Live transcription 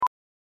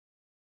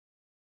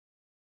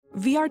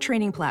VR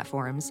training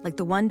platforms, like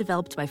the one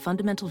developed by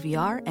Fundamental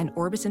VR and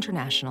Orbis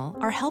International,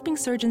 are helping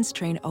surgeons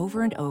train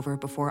over and over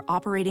before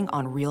operating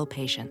on real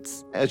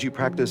patients. As you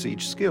practice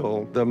each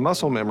skill, the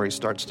muscle memory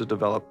starts to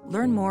develop.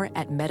 Learn more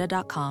at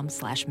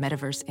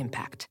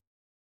meta.com/metaverseimpact.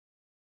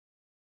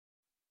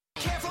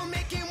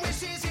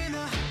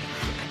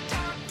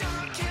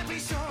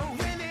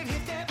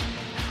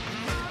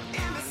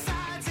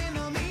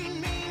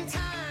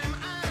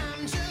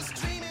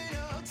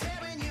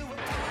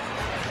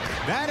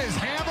 That is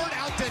hammered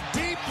out to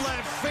deep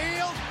left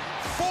field.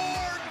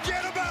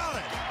 Forget about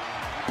it.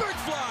 Big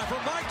fly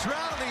from Mike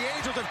Trout, and the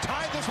Angels have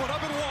tied this one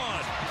up at 1.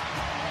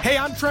 Hey,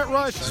 I'm Trent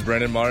Rush. This is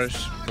Brendan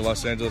Marsh, the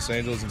Los Angeles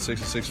Angels and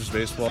 66ers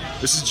baseball.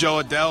 This is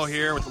Joe Adell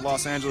here with the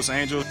Los Angeles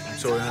Angels. I'm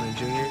Torrey Hunter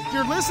Jr.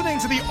 You're listening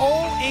to the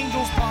All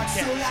Angels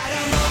podcast.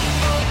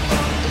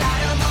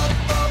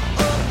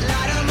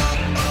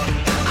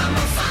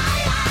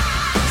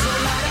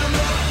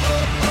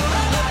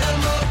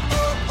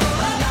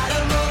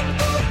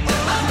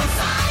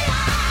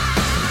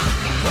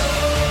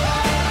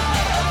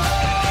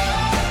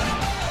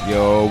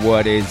 Yo,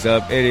 what is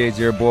up? It is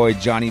your boy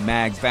Johnny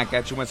Mags back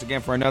at you once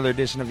again for another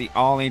edition of the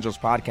All Angels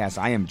podcast.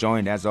 I am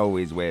joined as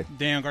always with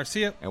Dan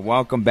Garcia. And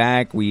welcome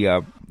back. We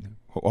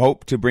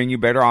hope to bring you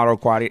better audio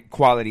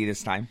quality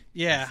this time.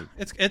 Yeah,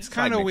 it's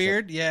kind of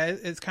weird. Yeah,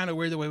 it's kind of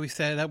weird the way we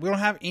set it up. We don't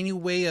have any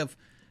way of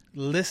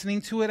listening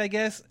to it, I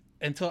guess,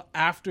 until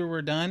after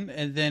we're done.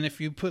 And then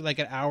if you put like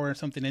an hour or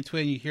something into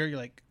it and you hear it, you're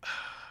like,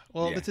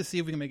 let's just see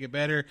if we can make it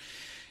better.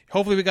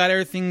 Hopefully we got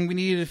everything we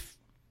needed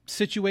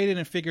situated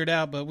and figured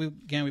out, but we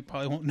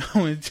probably won't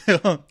know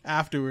until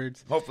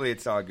afterwards. Hopefully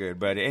it's all good.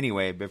 But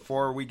anyway,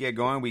 before we get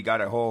going, we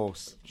got a whole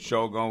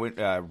show going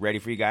ready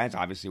for you guys.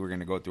 Obviously, we're going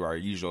to go through our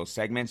usual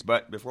segments,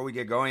 but before we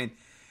get going,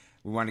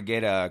 we want to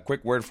get a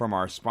quick word from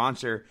our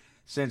sponsor.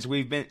 Since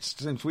we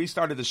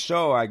started the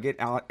show, I get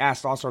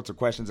asked all sorts of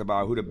questions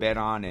about who to bet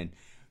on and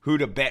who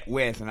to bet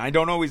with, and I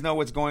don't always know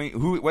what's going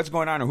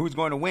on or who's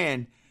going to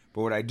win.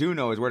 But what I do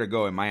know is where to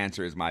go, and my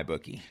answer is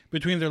MyBookie.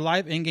 Between their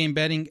live in-game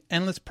betting,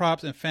 endless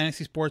props, and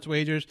fantasy sports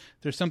wagers,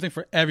 there's something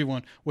for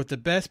everyone. With the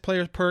best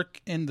players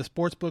perk in the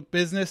sportsbook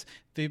business,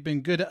 they've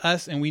been good to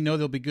us, and we know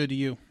they'll be good to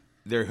you.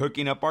 They're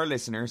hooking up our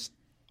listeners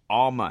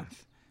all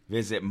month.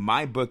 Visit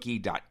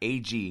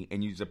mybookie.ag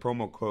and use the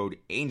promo code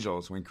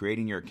ANGELS when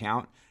creating your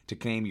account to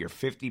claim your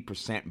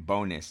 50%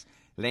 bonus.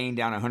 Laying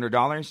down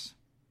 $100,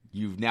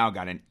 you've now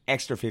got an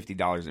extra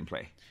 $50 in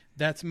play.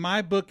 That's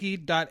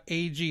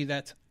mybookie.ag.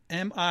 That's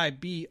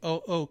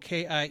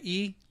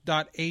MyBookie.ag,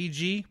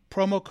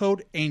 promo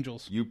code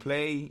ANGELS. You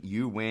play,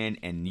 you win,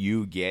 and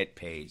you get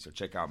paid. So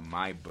check out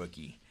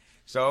MyBookie.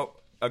 So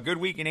a good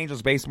week in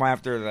Angels baseball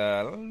after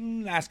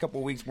the last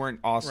couple of weeks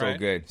weren't also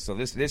good. So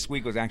this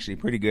week was actually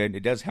pretty good.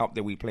 It does help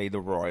that we played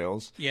the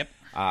Royals. Yep.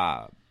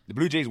 The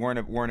Blue Jays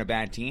weren't a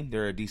bad team.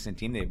 They're a decent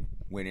team. They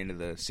went into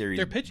the series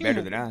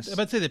better than us. I was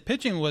about to say the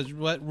pitching was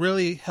what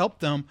really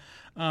helped them.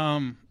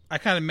 I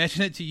kind of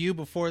mentioned it to you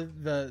before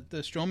the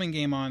Stroman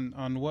game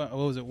on what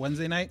was it,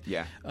 Wednesday night?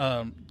 Yeah.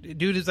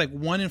 Dude is like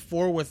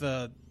 1-4 with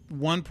a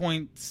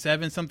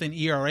 1.7 something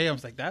ERA. I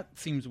was like, that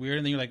seems weird.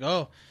 And then you're like,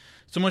 oh,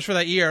 so much for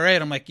that ERA.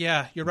 And I'm like,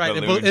 yeah, you're right.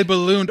 It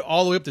ballooned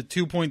all the way up to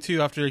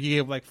 2.2 after he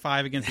gave like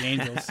 5 against the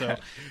Angels. So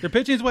their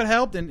pitching is what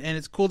helped, and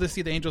it's cool to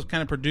see the Angels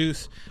kind of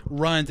produce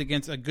runs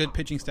against a good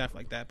pitching staff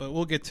like that. But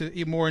we'll get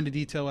to more into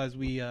detail as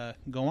we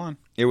go on.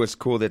 It was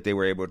cool that they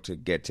were able to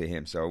get to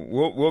him. So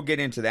we'll get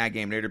into that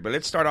game later. But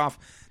let's start off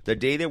the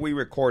day that we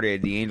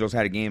recorded. The Angels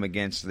had a game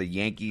against the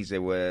Yankees.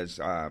 It was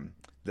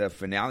the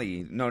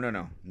finale. No,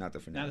 not the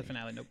finale. Not the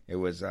finale. Nope. It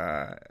was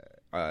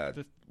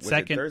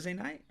second. It Thursday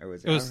night? Or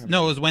was it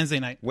was Wednesday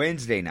night.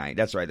 Wednesday night.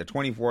 That's right, the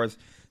 24th.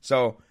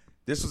 So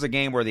this was a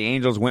game where the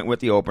Angels went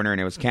with the opener,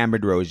 and it was Cam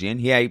Bedrosian.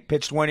 He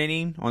pitched 1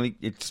 inning.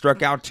 It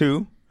struck out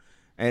 2.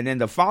 And then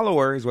the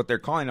follower is what they're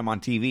calling him on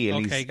TV.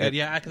 Okay, good.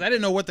 Yeah, because I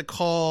didn't know what to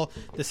call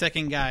the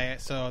second guy,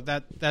 so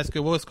that's good.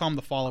 We'll just call him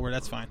the follower.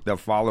 That's fine. The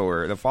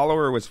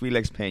follower was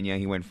Felix Pena.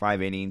 He went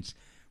 5 innings,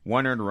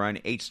 1 earned run,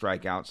 8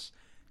 strikeouts.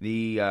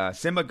 The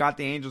Simba got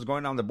the Angels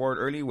going on the board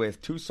early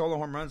with 2 solo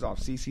home runs off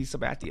CC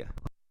Sabathia.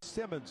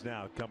 Simmons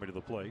now coming to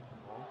the plate.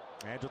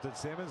 Andrelton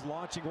Simmons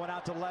launching one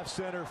out to left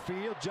center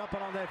field,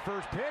 jumping on that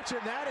first pitch,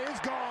 and that is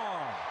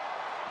gone.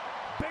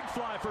 Big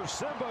fly for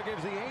Simba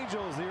gives the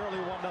Angels the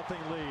early 1-0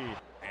 lead.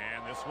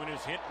 And this one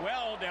is hit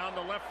well down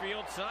the left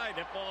field side.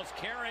 That ball's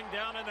carrying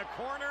down in the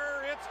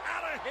corner. It's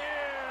out of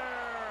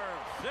here.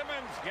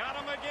 Simmons got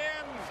him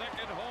again.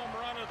 Second home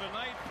run of the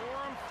night for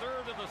him.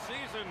 Third of the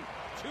season.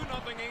 2-0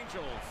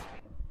 Angels.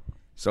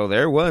 So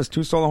there was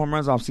 2 solo home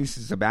runs off CC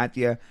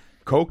Sabathia.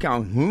 Cole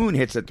Calhoun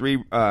hits a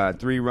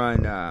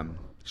 3-run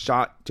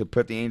shot to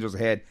put the Angels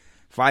ahead.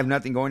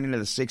 5-0 going into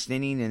the 6th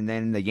inning, and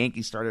then the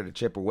Yankees started to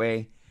chip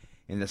away.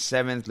 In the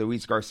 7th,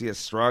 Luis Garcia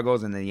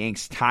struggles, and the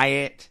Yanks tie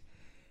it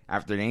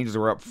after the Angels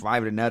were up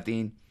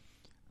 5-0.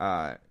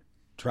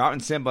 Trout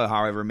and Simba,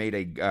 however,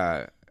 made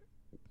a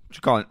what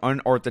you call an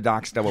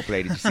unorthodox double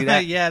play. Did you see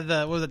that? Yeah,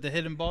 what was it, the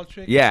hidden ball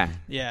trick? Yeah.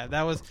 Yeah,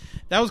 that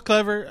was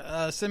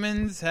clever.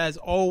 Simmons has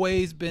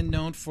always been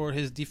known for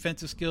his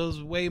defensive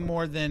skills way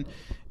more than,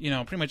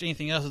 pretty much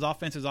anything else. His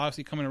offense is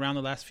obviously coming around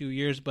the last few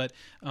years, but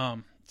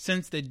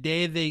since the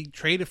day they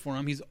traded for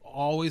him, he's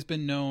always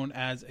been known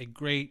as a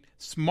great,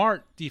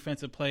 smart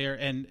defensive player.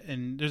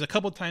 And there's a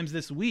couple times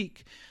this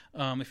week,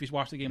 if you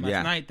watched the game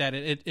last night, that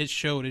it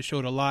showed. It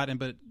showed a lot,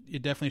 but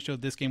it definitely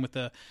showed this game with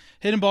the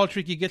hidden ball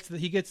trick. He gets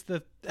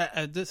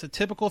just a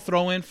typical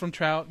throw in from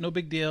Trout, no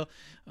big deal.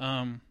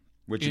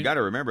 Which you got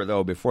to remember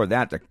though, before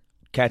that, the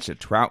catch that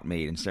Trout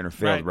made in center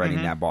field,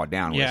 running that ball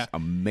down was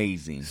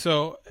amazing.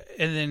 So,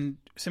 and then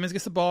Simmons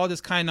gets the ball,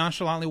 just kind of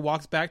nonchalantly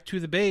walks back to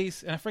the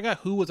base, and I forgot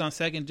who was on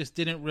second, just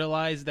didn't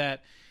realize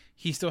that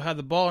he still had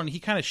the ball, and he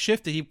kind of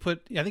shifted. I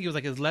think it was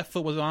like his left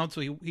foot was on,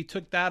 so he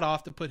took that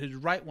off to put his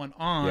right one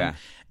on,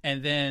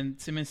 and then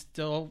Simmons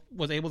still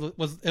was able to.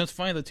 It was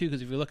funny though too,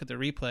 because if you look at the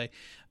replay,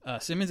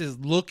 Simmons is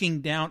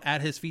looking down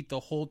at his feet the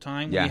whole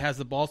time when he has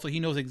the ball, so he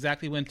knows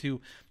exactly when to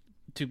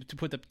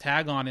put the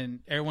tag on, and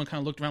everyone kind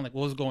of looked around like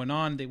what was going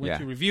on. They went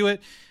to review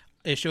it.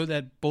 It showed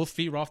that both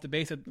feet were off the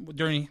base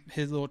during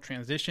his little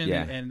transition,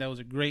 and that was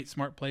a great,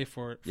 smart play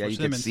for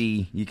Simmons.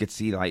 You could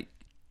see like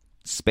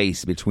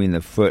space between the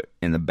foot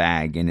and the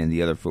bag, and then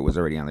the other foot was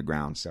already on the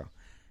ground. So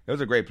it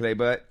was a great play,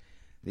 but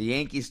the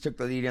Yankees took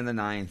the lead in the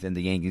ninth, and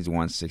the Yankees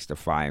won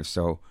 6-5.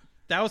 So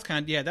that was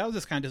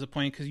just kind of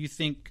disappointing because you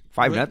think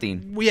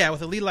 5-0. Yeah,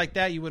 with a lead like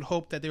that, you would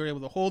hope that they were able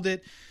to hold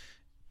it.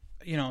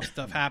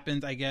 Stuff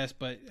happens, I guess,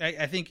 but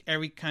I think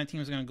every kind of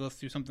team is going to go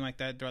through something like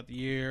that throughout the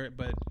year,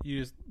 but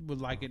you just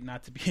would like it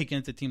not to be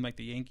against a team like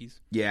the Yankees.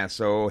 Yeah,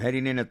 so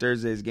heading into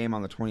Thursday's game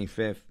on the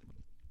 25th,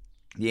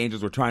 the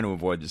Angels were trying to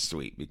avoid the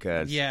sweep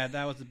because... Yeah,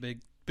 that was a big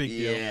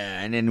deal.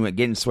 Yeah, and then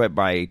getting swept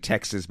by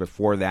Texas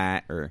before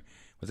that, or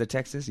was it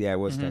Texas? Yeah, it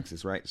was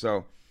Texas, right?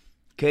 So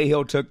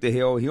Cahill took the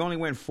hill. He only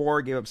went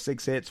 4, gave up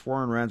 6 hits,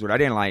 4 earned runs. What I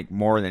didn't like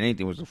more than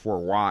anything was the 4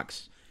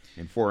 walks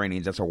in 4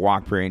 innings. That's a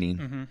walk per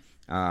inning.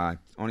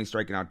 Only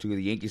striking out 2.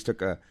 The Yankees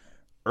took a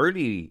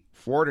early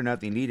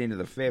 4-0 lead into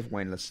the 5th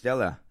when La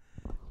Stella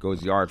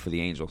goes yard for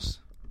the Angels.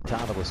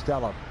 Tom La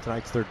Stella,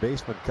 tonight's third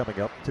baseman, coming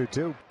up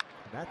 2-2.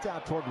 That's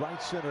out toward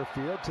right center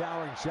field.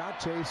 Towering shot,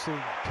 chasing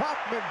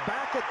Kaufman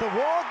back at the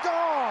wall.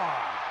 Gone!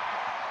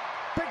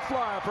 Big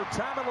fly for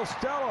Tom La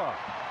Stella.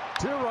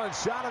 2-run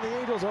shot, and the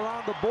Angels are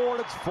on the board.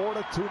 It's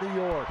 4-2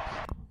 New York.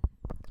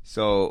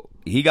 So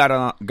he got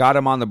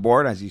him on the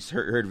board, as you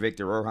heard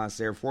Victor Rojas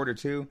there,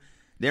 4-2.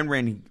 Then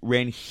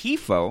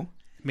Rengifo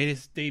made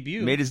his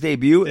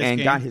debut and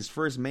game. Got his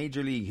first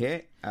major league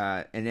hit.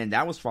 And then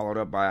that was followed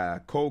up by a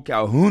Cole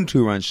Calhoun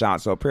 2-run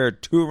shot. So a pair of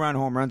 2-run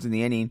home runs in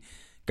the inning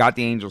got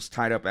the Angels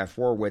tied up at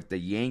 4 with the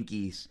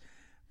Yankees.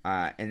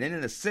 And then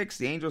in the 6th,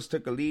 the Angels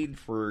took a lead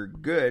for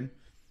good.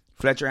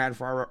 Fletcher had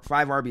 5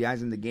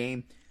 RBIs in the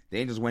game. The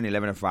Angels win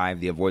 11-5.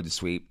 They avoid the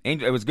sweep.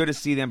 It was good to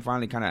see them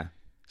finally kind of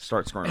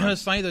start scoring runs. And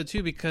it's funny, though,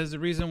 too, because the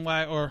reason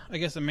why, or I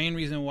guess the main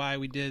reason why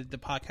we did the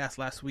podcast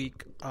last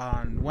week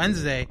on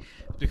Wednesday,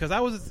 because I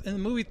was in the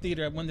movie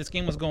theater when this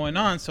game was going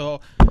on,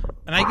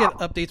 and I get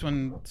updates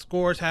when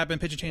scores happen,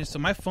 pitcher changes, so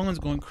my phone's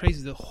going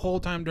crazy the whole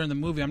time during the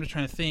movie. I'm just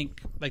trying to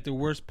think, like, the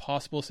worst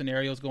possible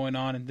scenarios going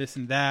on and this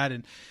and that,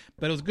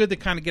 but it was good to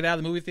kind of get out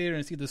of the movie theater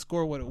and see the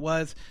score, what it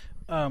was.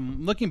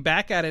 Looking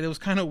back at it, it was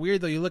kind of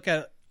weird, though. You look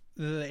at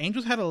the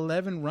Angels had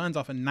 11 runs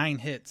off of 9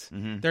 hits.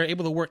 They're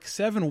able to work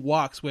 7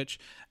 walks, which,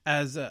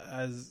 as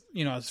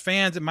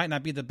fans, it might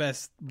not be the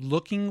best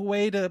looking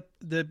way to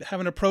have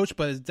an approach,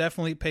 but it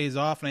definitely pays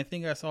off. And I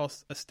think I saw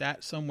a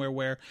stat somewhere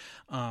where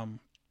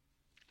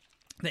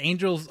the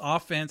Angels'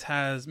 offense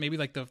has maybe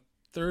like the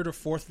 3rd or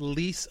 4th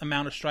least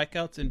amount of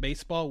strikeouts in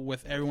baseball,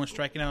 with everyone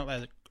striking out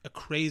at a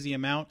crazy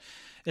amount.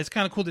 It's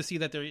kind of cool to see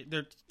that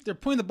they're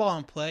putting the ball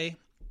in play,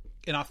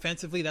 and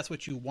offensively, that's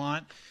what you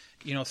want.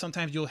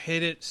 Sometimes you'll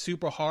hit it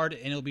super hard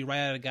and it'll be right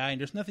at a guy, and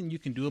there's nothing you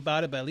can do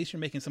about it, but at least you're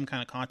making some kind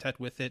of contact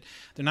with it.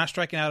 They're not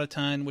striking out a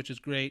ton, which is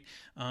great.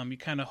 You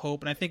kind of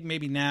hope, and I think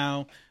maybe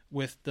now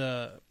with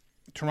the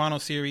Toronto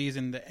series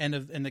and the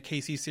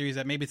KC series,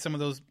 that maybe some of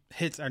those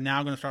hits are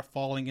now going to start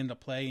falling into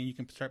play, and you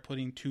can start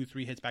putting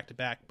 2-3 hits back to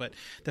back. But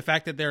the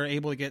fact that they're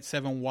able to get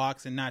 7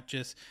 walks and not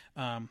just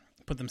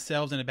put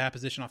themselves in a bad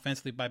position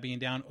offensively by being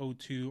down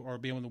 0-2 or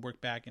being able to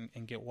work back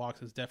and get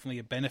walks is definitely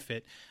a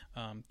benefit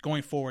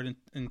going forward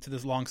into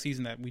this long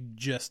season that we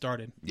just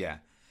started. Yeah.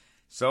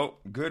 So,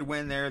 good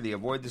win there. They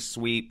avoid the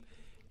sweep,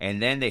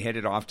 and then they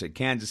headed off to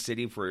Kansas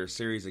City for a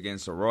series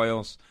against the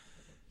Royals.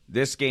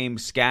 This game,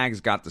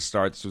 Skaggs got the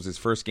start. This was his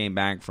first game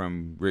back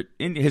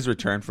in his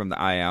return from the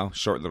IL,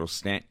 short little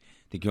stint.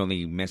 I think he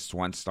only missed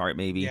 1 start,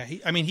 maybe. Yeah,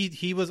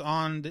 he was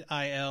on the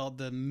IL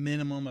the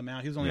minimum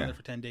amount. He was only on there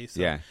for 10 days.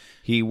 So. Yeah,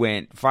 he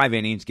went 5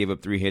 innings, gave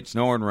up 3 hits,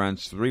 no earned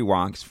runs, 3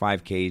 walks,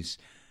 5 Ks.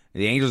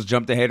 The Angels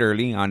jumped ahead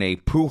early on a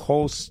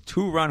Pujols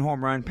 2-run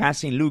home run,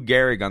 passing Lou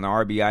Gehrig on the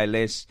RBI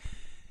list.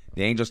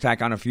 The Angels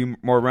tack on a few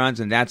more runs,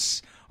 and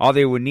that's all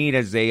they would need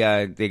as they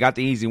got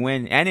the easy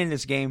win. And in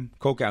this game,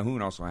 Cole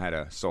Calhoun also had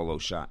a solo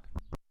shot.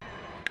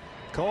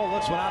 Cole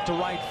looks one out to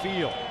right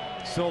field.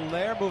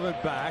 Soler moving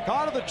back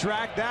onto the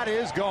track. That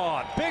is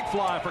gone. Big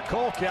fly for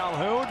Cole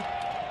Calhoun.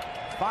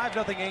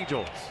 5-0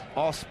 Angels.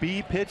 Off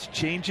speed pitch,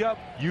 changeup,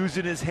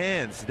 using his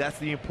hands. That's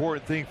the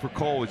important thing for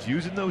Cole, is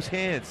using those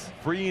hands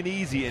free and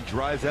easy, and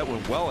drives that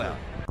one well out.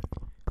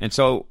 And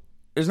so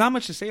there's not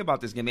much to say about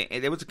this game.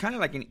 It was kind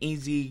of like an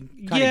easy,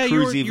 kind of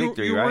cruisy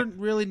victory, you right? You weren't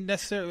really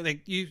necessarily,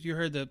 like, you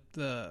heard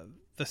the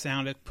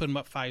sound that put him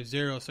up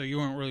 5-0, so you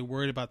weren't really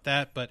worried about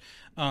that. But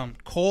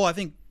Cole, I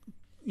think,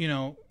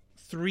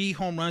 3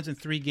 home runs in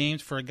 3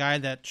 games for a guy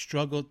that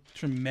struggled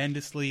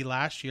tremendously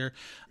last year.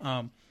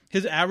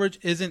 His average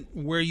isn't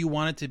where you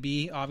want it to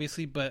be,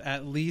 obviously, but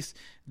at least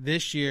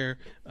this year,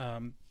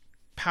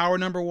 power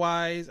number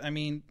wise, I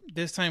mean,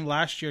 this time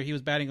last year he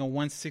was batting a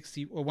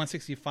 160 or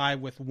 165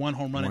 with 1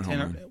 home run and 10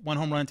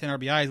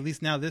 RBIs. At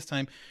least now this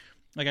time,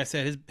 like I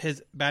said,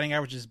 his batting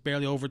average is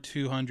barely over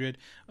 200,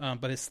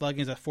 but his slugging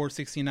is at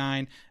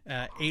 469,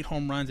 8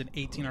 home runs and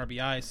 18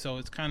 RBIs. So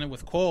it's kind of,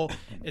 with Cole,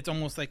 it's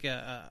almost like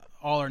a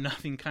all or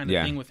nothing kind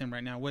of thing with him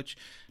right now, which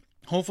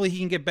hopefully he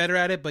can get better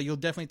at it, but you'll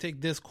definitely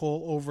take this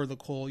Cole over the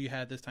Cole you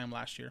had this time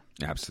last year.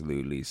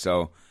 Absolutely.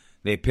 So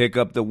they pick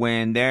up the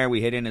win there.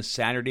 We hit in a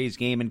Saturday's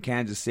game in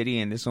Kansas City,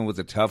 and this one was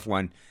a tough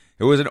one.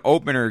 It was an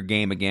opener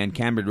game again.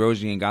 Cam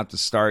Bedrosian got the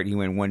start. He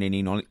went 1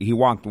 inning. He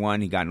walked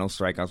 1. He got no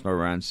strikeouts, no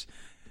runs.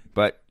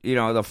 But,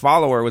 the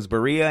follower was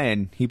Berea,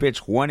 and he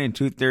pitched 1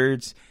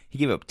 2/3. He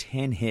gave up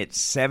 10 hits,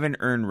 7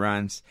 earned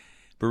runs.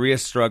 Berea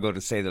struggled,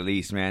 to say the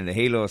least, man. The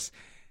Halos,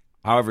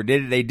 however,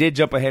 they did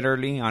jump ahead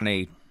early on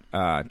a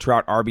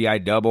Trout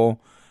RBI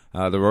double.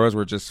 The Royals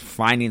were just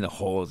finding the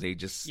holes. The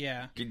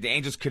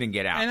Angels couldn't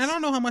get out. And I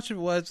don't know how much of it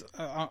was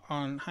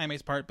on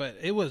Jaime's part, but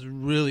it was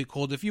really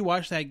cold. If you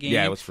watch that game,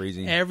 it was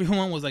freezing.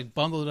 Everyone was like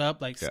bundled up,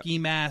 like ski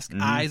mask,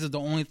 eyes is the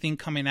only thing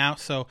coming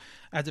out. So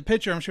as a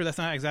pitcher, I'm sure that's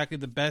not exactly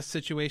the best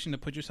situation to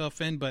put yourself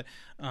in, but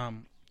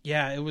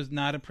it was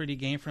not a pretty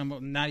game for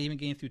him, not even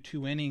getting through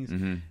 2 innings.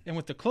 And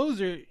with the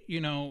closer,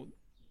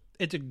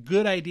 it's a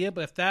good idea,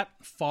 but if that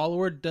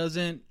follower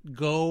doesn't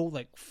go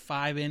like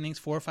 4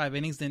 or 5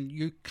 innings, then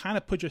you kind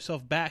of put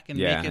yourself back and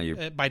make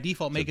it, by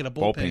default, make it a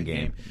bullpen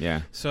game.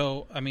 Yeah.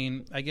 So, I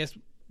mean, I guess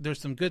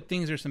there's some good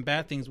things, there's some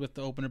bad things with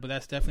the opener, but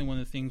that's definitely one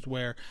of the things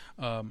where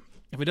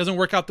if it doesn't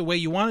work out the way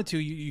you want it to,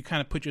 you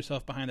kind of put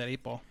yourself behind that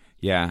 8 ball.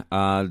 Yeah.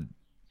 The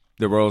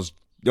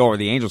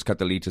Angels cut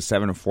the lead to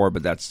 7-4,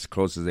 but that's as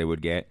close as they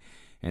would get,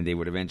 and they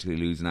would eventually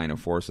lose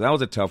 9-4. So that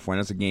was a tough one.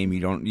 That's a game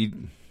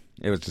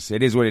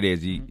it is what it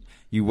is.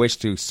 You wish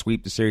to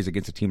sweep the series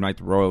against a team like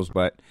the Royals,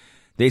 but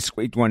they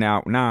squeaked one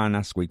out. Nah,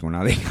 not squeaked one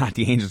out. They got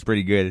the Angels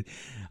pretty good.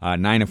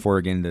 9-4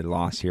 again, the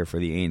loss here for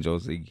the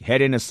Angels. They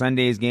head into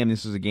Sunday's game.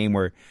 This was a game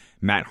where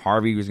Matt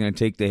Harvey was going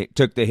to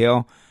took the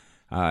hill.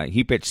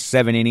 He pitched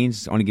 7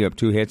 innings, only gave up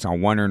 2 hits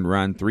on 1 earned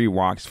run, 3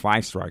 walks,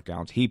 5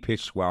 strikeouts. He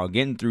pitched well,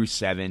 getting through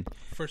 7.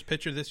 First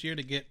pitcher this year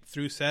to get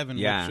through 7,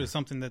 which was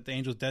something that the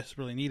Angels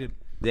desperately needed.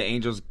 The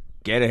Angels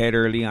get ahead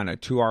early on a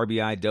 2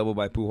 RBI double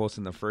by Pujols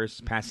in the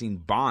first, passing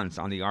Bonds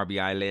on the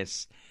RBI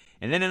list.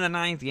 And then in the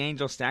 9th, the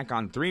Angels stack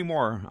on 3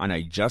 more on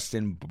a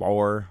Justin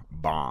Bour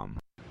bomb.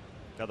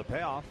 Now the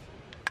payoff.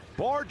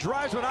 Bour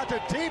drives one out to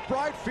deep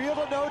right field,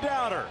 a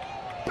no-doubter.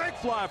 Big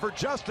fly for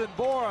Justin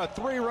Bour, a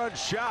 3-run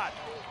shot.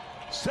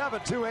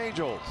 7-2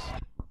 Angels.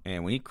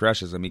 And when he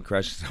crushes them,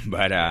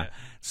 But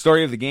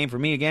story of the game for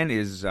me, again,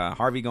 is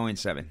Harvey going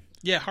 7.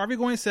 Yeah, Harvey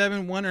going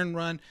 7, 1 earned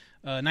run.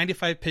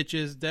 95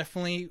 pitches,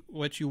 definitely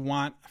what you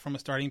want from a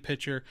starting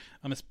pitcher,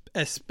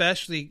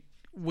 especially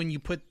when you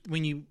put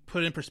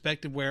in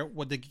perspective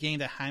what the game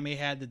that Jaime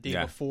had the day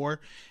before,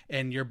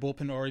 and your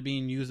bullpen already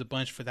being used a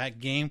bunch for that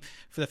game.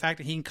 For the fact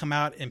that he can come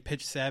out and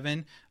pitch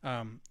 7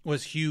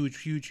 was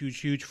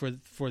huge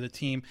for the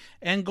team.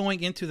 And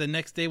going into the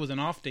next day was an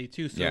off day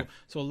too, so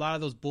a lot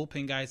of those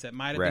bullpen guys that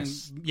might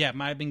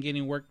have been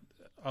getting work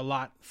a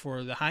lot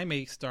for the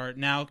Jaime start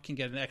now can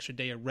get an extra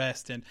day of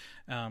rest. And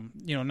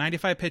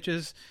 95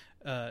 pitches,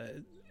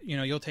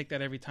 you'll take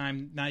that every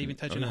time, not even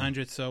touching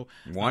 100. So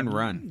one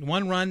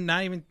run,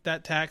 not even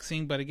that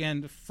taxing, but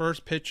again, the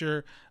first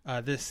pitcher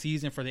this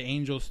season for the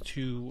Angels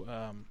to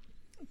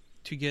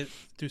get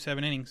through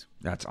 7 innings.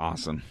 That's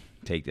awesome.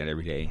 Take that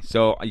every day.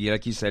 So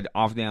like you said,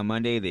 off day on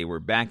Monday, they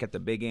were back at the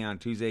big game on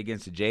Tuesday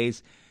against the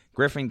Jays.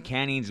 Griffin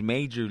Canning's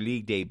major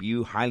league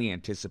debut, highly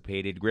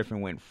anticipated.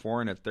 Griffin went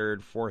 4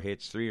 1/3, 4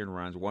 hits, 3 earned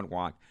runs, 1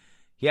 walk.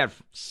 He had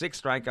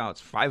 6 strikeouts,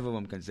 5 of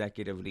them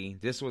consecutively.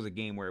 This was a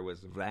game where it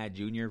was Vlad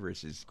Jr.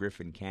 versus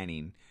Griffin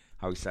Canning.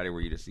 How excited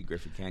were you to see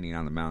Griffin Canning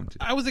on the mound?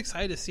 I was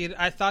excited to see it.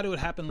 I thought it would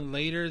happen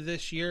later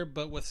this year,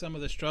 but with some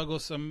of the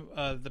struggles some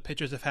the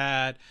pitchers have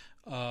had,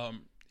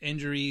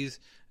 injuries,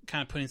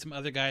 kind of putting some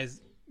other guys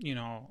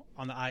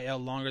on the IL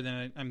longer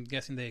than I'm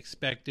guessing they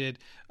expected.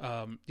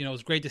 It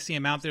was great to see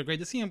him out there. Great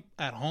to see him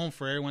at home.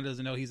 For everyone who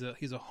doesn't know, he's a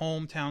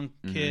hometown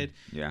kid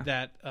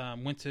that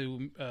went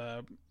to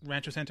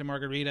Rancho Santa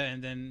Margarita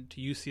and then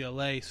to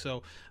UCLA.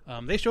 So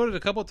they showed it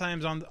a couple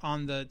times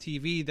on the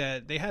TV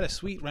that they had a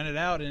suite rented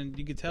out, and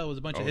you could tell it was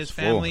a bunch of his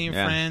family and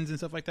friends and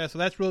stuff like that. So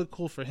that's really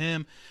cool for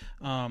him.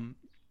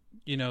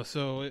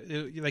 So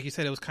like you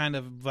said, it was kind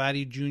of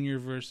Vladdy Jr.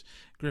 versus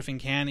Griffin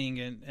Canning,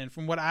 and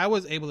from what I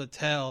was able to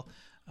tell,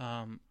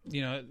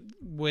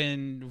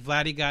 when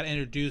Vladdy got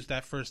introduced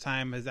that first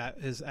time his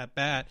at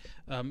bat,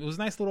 it was a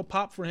nice little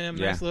pop for him,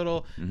 nice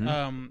little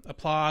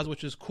applause,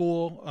 which is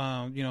cool.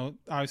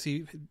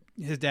 Obviously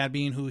his dad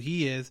being who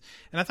he is,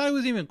 and I thought it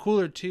was even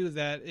cooler too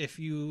that if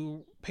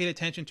you paid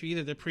attention to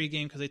either the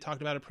pregame, because they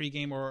talked about a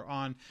pregame, or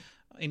on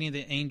any of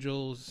the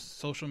Angels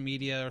social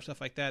media or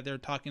stuff like that, they're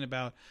talking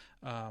about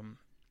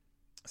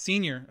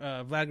Senior,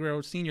 Vlad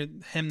Guerrero Senior,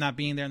 him not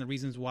being there and the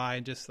reasons why,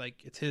 and just like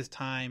it's his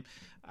time.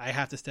 I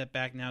have to step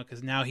back now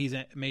because now he's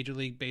a Major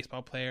League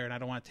Baseball player and I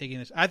don't want to take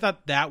this. I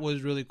thought that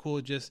was really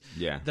cool. Just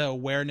the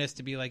awareness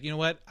to be like, you know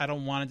what? I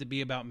don't want it to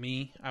be about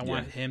me. I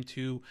want him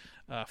to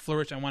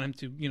flourish. I want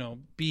him to,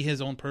 be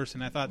his own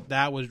person. I thought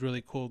that was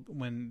really cool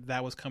when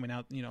that was coming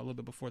out, a little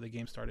bit before the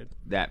game started.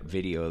 That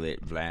video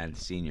that Vlad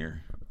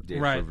Senior did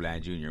for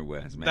Vlad Jr.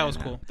 was, man. That was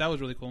cool. That was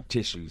really cool.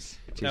 Tissues.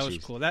 That was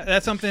cool.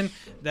 That's something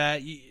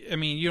that,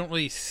 you don't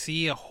really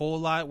see a whole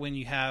lot when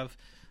you have,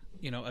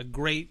 a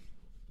great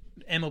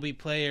MLB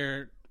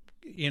player,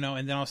 and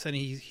then all of a sudden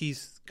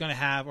he's going to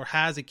have or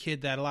has a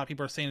kid that a lot of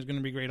people are saying is going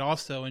to be great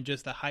also, and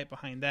just the hype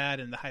behind that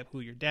and the hype who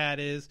your dad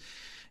is.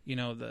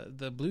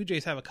 The Blue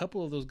Jays have a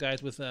couple of those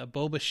guys with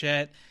Bo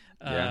Bichette.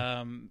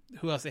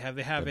 Who else they have?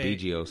 They have the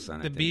Biggio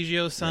son. The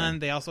Biggio son. Yeah.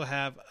 They also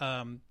have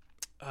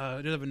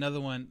they have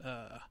another one.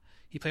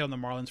 He played on the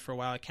Marlins for a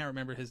while. I can't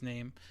remember his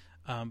name.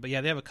 But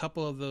yeah, they have a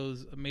couple of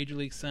those Major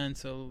League sons.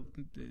 So,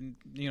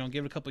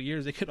 give it a couple of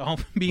years, they could all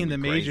be in the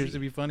majors.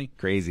 It'd be funny.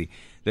 Crazy.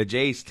 The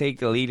Jays take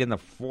the lead in the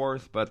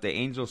fourth, but the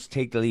Angels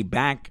take the lead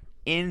back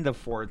in the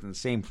fourth in the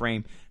same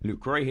frame.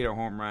 Lucroy hit a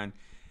home run,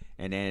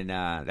 and then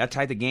that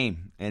tied the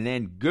game. And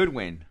then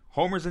Goodwin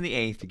homers in the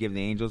eighth to give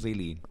the Angels a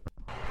lead.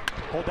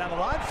 Hold down the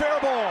line, fair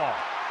ball.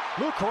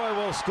 Lucroy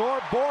will score.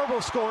 Bohr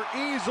will score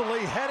easily.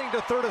 Heading to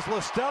third is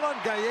Listella,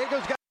 and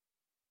Gallegos got.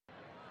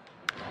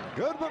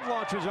 Goodwin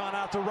launches on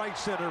out to right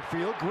center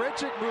field.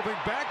 Grichuk moving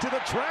back to the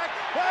track.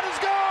 That is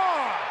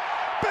gone!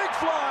 Big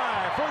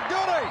fly for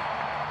Goody!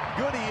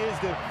 Goody is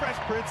the Fresh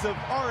Prince of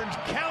Orange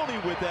County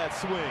with that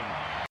swing.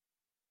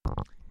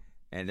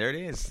 And there it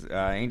is.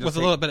 Angels with a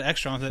little bit of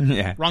extra on it.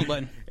 Yeah. Wrong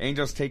button.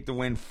 Angels take the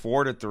win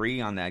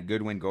 4-3 on that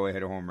Goodwin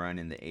go-ahead home run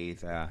in the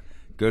eighth.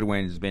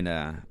 Goodwin has been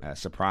a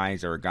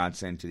surprise or a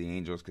godsend to the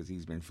Angels because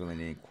he's been filling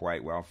in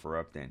quite well for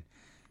Upton.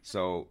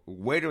 So,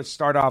 way to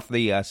start off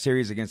the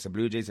series against the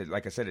Blue Jays.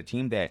 Like I said, a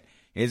team that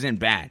isn't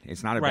bad.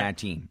 It's not a bad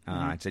team.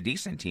 It's a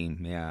decent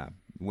team. Yeah,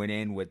 went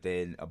in with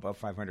an above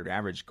 500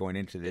 average going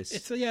into this.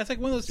 It's like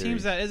one of those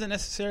teams that isn't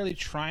necessarily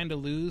trying to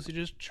lose. They're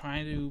just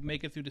trying to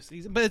make it through the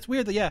season. But it's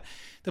weird that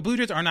the Blue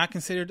Jays are not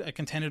considered a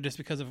contender just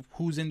because of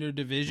who's in their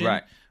division.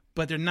 Right.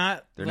 But they're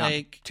not not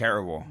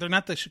terrible. They're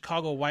not the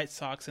Chicago White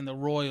Sox and the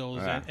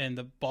Royals and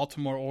the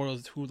Baltimore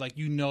Orioles who are just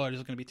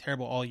going to be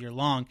terrible all year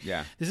long.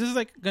 Yeah. This is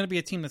going to be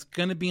a team that's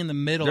going to be in the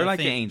middle. They're like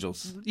the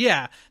Angels.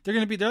 Yeah. They're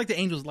like the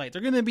Angels light.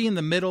 They're going to be in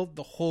the middle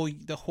the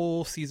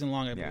whole season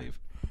long, I believe.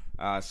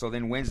 So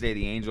then Wednesday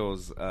the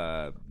Angels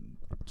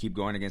keep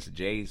going against the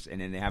Jays,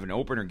 and then they have an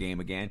opener game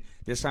again.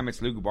 This time it's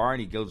Luke Barr,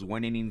 and he goes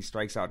 1 inning, he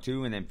strikes out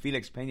 2, and then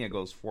Felix Pena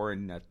goes 4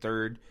 in the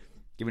third.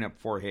 Giving up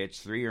 4 hits,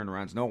 3 earned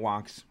runs, no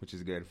walks, which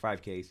is good,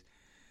 5 Ks.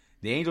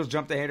 The Angels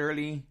jumped ahead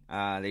early.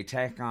 They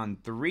tack on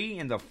 3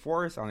 in the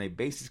fourth on a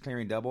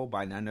bases-clearing double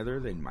by none other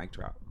than Mike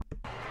Trout.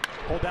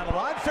 Hold down the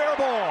line, fair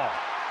ball.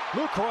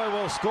 Lucroy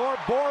will score.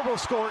 Bohr will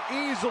score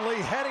easily.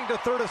 Heading to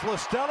third is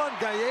Listella, and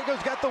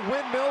Gallegos got the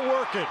windmill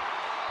working.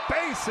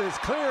 Bases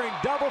clearing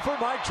double for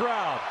Mike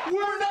Trout.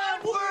 We're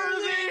not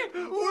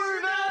worthy!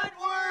 We're not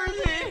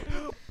worthy!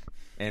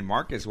 And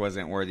Marcus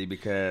wasn't worthy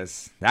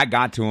because that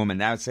got to him,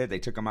 and that's it. They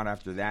took him out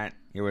after that.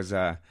 It was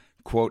a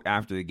quote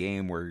after the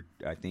game where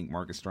I think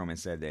Marcus Stroman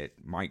said that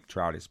Mike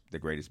Trout is the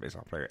greatest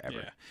baseball player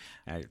ever.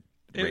 Yeah.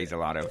 It raised a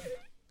lot of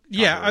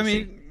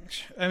controversy.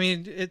 I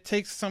mean, it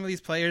takes some of these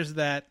players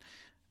that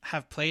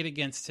have played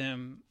against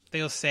him.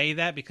 They'll say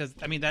that because,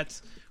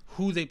 that's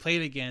who they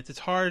played against. It's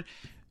hard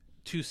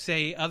to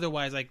say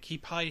otherwise. Like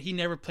he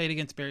never played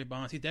against Barry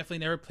Bonds. He definitely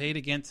never played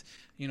against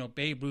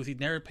Babe Ruth. He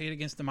never played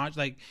against DiMaggio.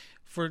 Like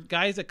for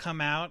guys that come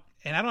out,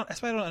 and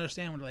that's why I don't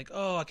understand when they're like,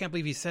 oh, I can't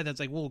believe he said that. It's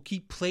like, well, he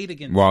played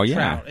against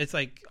Trout. It's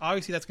like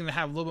obviously that's going to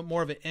have a little bit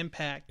more of an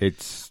impact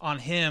on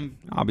him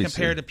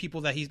compared to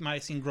people that he might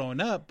have seen growing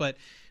up. But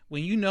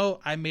when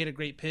I made a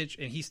great pitch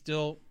and he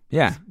still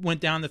went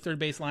down the third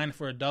base line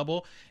for a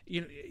double,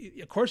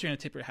 of course you're going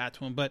to tip your hat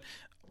to him. But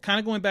kind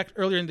of going back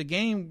earlier in the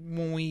game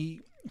when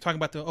we talking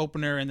about the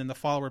opener and then the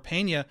follower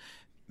Pena,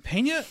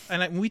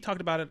 and we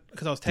talked about it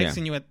because I was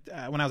texting you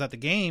when I was at the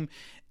game,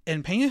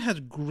 and Pena has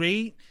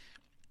great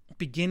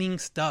beginning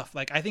stuff.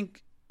 Like I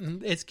think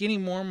it's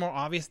getting more and more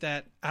obvious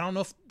that I don't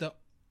know if the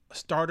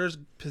starter's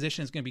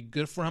position is going to be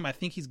good for him. I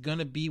think he's going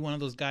to be one of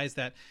those guys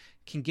that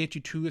can get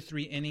you 2 or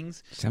 3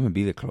 innings. He's going to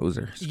be the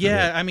closer.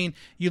 Yeah,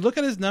 you look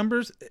at his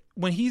numbers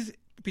when he's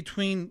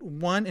between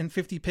 1 and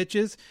 50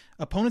 pitches,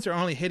 opponents are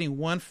only hitting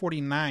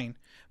 149.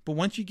 But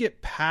once you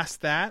get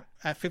past that,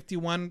 at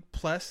 51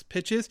 plus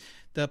pitches,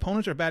 the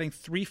opponents are batting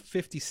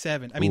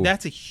 357. I mean,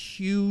 that's a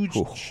huge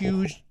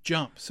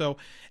jump. So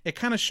it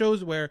kind of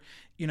shows where,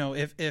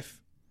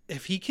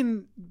 if he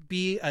can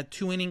be a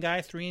 2-inning guy,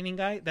 3-inning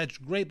guy, that's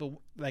great. But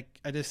like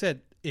I just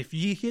said, if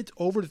he hits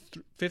over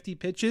 50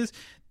 pitches,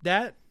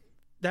 that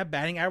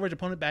batting average,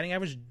 opponent batting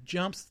average,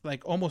 jumps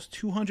like almost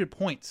 200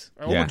 points,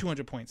 or over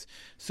 200 points.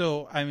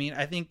 So, I mean,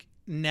 I think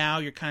now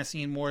you're kind of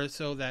seeing more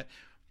so that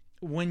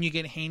when you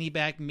get Haney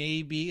back,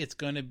 maybe it's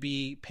going to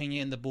be Pena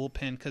in the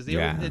bullpen, because it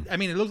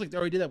looks like they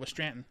already did that with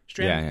Stanton.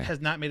 Stanton has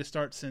not made a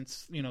start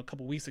since a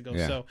couple weeks ago.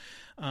 Yeah. So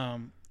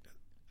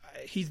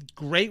he's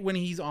great when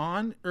he's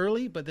on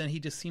early, but then he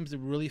just seems to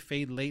really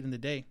fade late in the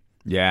day.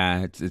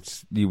 Yeah,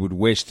 it's you would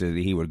wish that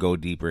he would go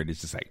deeper. And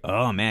it's just like,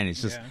 oh man,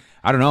 it's just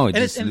I don't know.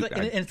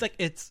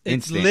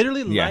 It's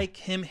literally like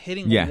him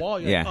hitting a wall.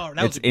 You're like,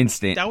 that was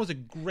instant. That was a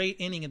great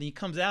inning, and then he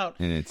comes out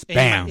and it's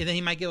bam, and then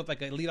he might give up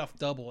like a leadoff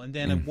double, and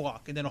then a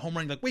walk, and then a home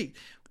run. You're like, wait,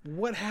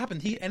 what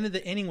happened? He ended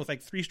the inning with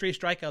like 3 straight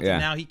strikeouts, and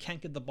now he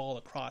can't get the ball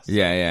across. So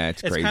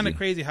it's crazy. It's kind of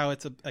crazy how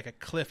it's like a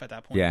cliff at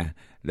that point. Yeah,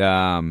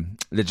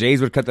 the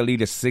Jays would cut the lead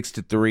to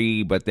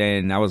 6-3, but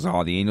then that was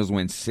all. The Angels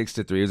win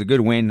 6-3. It was a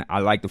good win. I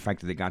like the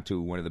fact that they got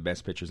to one of the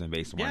best pitchers in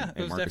baseball,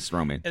 and Marcus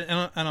Stroman.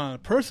 And on a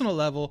personal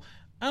level,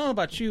 I don't know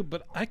about you,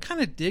 but I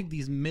kind of dig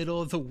these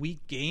middle of the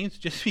week games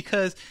just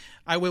because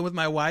I went with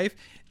my wife.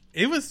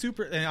 It was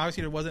super, and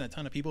obviously there wasn't a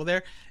ton of people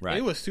there. Right.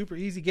 It was super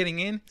easy getting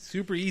in,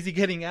 super easy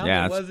getting out.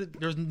 Yeah,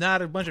 there's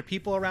not a bunch of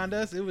people around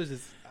us. It was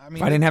just,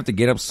 if I didn't have to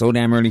get up so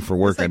damn early for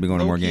work, I'd be going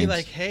to more games.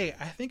 Like, hey,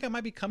 I think I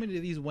might be coming to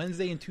these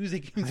Wednesday and Tuesday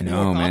games. I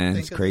know, man.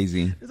 It's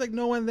crazy. There's like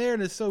no one there,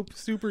 and it's so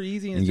super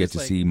easy. And you get to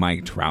see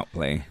Mike Trout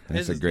play.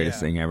 That's the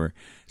greatest thing ever.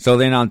 So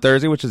then on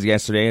Thursday, which was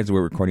yesterday, as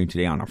we're recording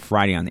today on a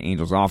Friday on the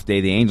Angels off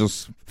day, the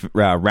Angels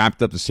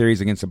wrapped up the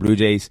series against the Blue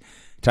Jays.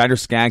 Tyler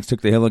Skaggs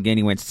took the hill again.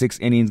 He went 6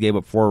 innings, gave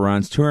up 4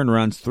 runs, 2 earned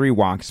runs, 3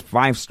 walks,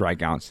 5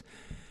 strikeouts.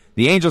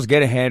 The Angels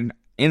get ahead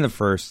in the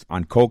first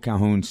on Cole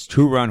Calhoun's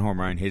 2-run home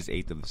run, his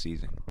 8th of the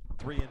season.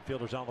 3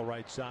 infielders on the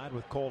right side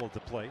with Cole at the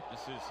plate. This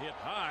is hit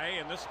high,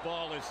 and this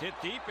ball is hit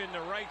deep into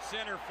right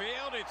center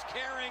field. It's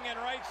carrying in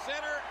right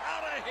center.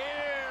 Out of here!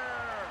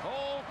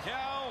 Cole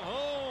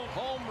Calhoun,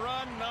 home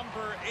run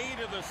number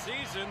 8 of the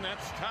season.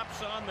 That's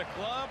tops on the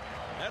club.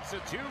 That's a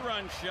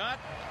 2-run shot.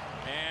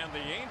 And the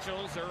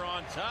Angels are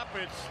on top.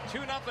 It's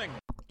 2-0.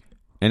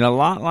 And a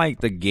lot like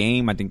the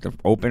game, I think the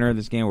opener of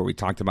this game where we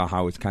talked about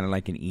how it's kind of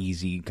like an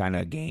easy kind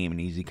of game, an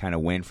easy kind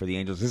of win for the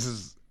Angels. This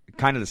is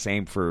kind of the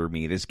same for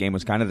me. This game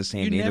was kind of the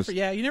same. You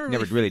never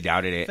really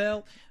doubted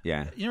it.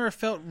 You never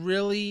felt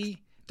really.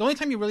 The only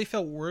time you really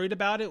felt worried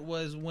about it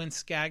was when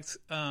Skaggs.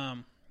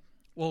 It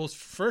was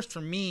first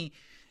for me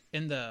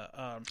in the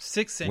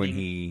 6th inning. When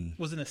he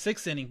was in the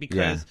 6th inning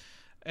because. Yeah.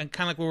 And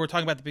kind of like what we were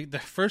talking about the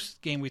first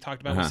game we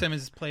talked about, when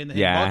Simmons is playing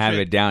the I have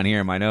it down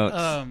here in my notes.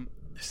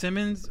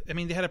 Simmons, I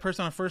mean, they had a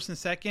person on first and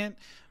second.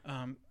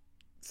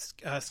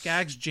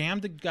 Skaggs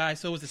jammed the guy,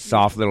 so it was a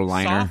soft little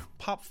liner, soft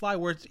pop fly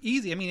where it's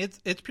easy. I mean,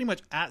 it's pretty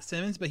much at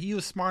Simmons, but he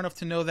was smart enough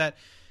to know that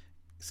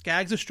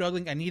Skaggs is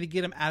struggling. I need to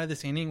get him out of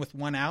this inning with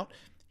 1 out.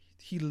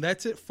 He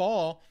lets it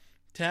fall,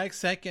 tags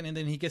second, and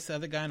then he gets the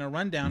other guy in a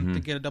rundown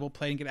to get a double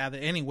play and get out of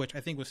the inning, which I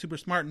think was super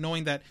smart,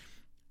 knowing that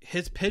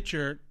his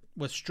pitcher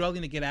was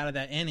struggling to get out of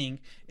that inning,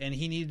 and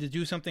he needed to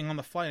do something on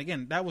the fly.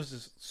 Again, that was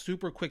just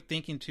super quick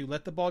thinking to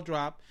let the ball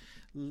drop,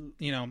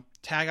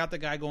 tag out the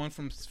guy going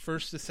from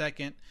first to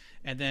second,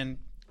 and then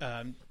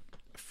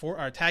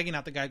tagging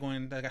out the guy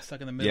that got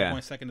stuck in the middle,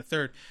 going second to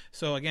third.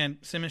 So again,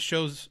 Simmons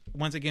shows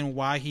once again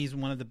why he's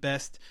one of the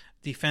best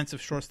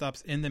defensive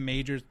shortstops in the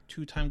majors.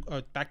 2-time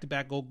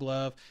back-to-back Gold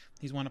Glove.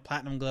 He's won a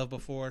Platinum Glove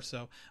before,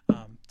 so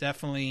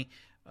definitely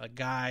a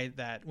guy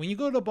that when you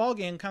go to a ball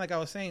game, kind of like I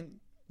was saying.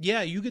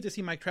 Yeah, you get to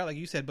see Mike Trout, like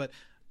you said, but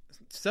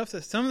some of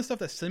the stuff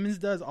that Simmons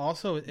does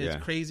also is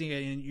crazy,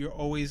 and you're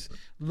always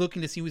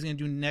looking to see what he's going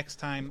to do next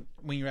time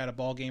when you're at a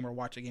ball game or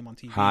watch a game on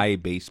TV. High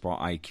baseball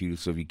IQ,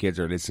 so if you kids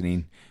are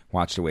listening,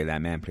 watch the way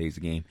that man plays the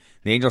game.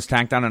 The Angels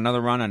tacked on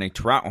another run on a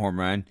Trout home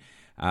run,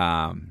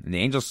 and the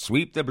Angels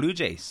sweep the Blue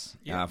Jays.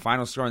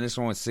 Final score on this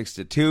one was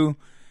 6-2.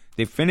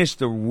 They finished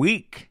the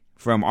week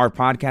from our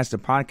podcast to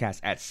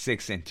podcast at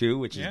 6-2,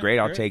 which is great.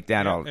 I'll take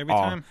that every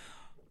time.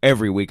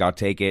 Every week I'll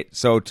take it.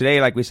 So today,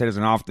 like we said, is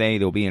an off day.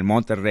 They'll be in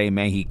Monterrey,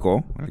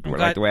 Mexico.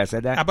 Like the way I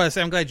said that.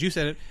 I'm glad you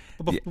said it.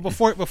 But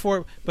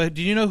but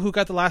do you know who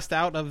got the last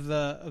out of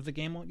the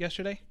game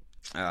yesterday?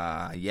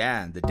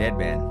 The dead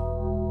man.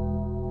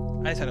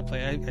 I just had to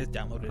play. I just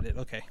downloaded it.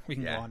 Okay, we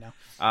can go on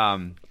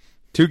now.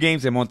 2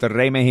 games in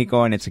Monterrey,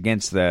 Mexico, and it's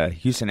against the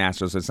Houston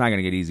Astros. So it's not going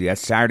to get easy. That's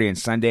Saturday and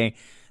Sunday.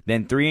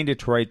 Then 3 in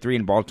Detroit, 3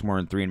 in Baltimore,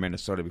 and 3 in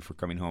Minnesota before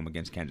coming home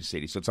against Kansas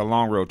City. So it's a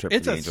long road trip for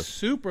the Angels. It's a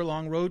super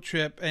long road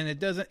trip, and it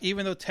doesn't,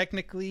 even though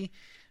technically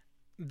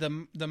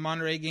the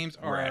Monterey games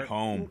are at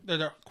home.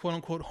 They're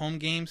quote-unquote home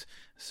games.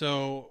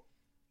 So,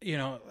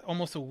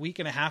 almost a week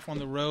and a half on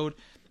the road.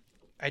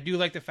 I do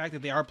like the fact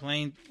that they are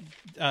playing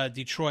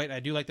Detroit. I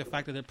do like the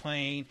fact that they're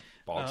playing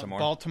Baltimore.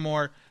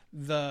 Baltimore.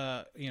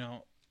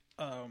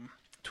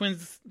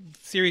 Twins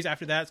series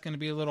after that is going to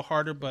be a little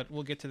harder, but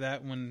we'll get to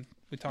that when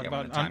we talk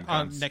about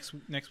on next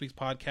week's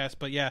podcast.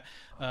 But yeah,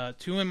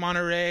 2 in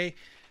Monterey.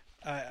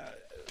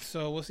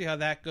 So we'll see how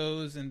that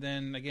goes, and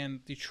then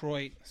again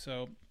Detroit.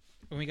 So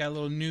when we got a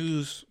little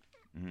news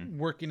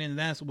working in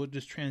that, so we'll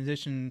just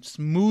transition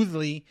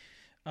smoothly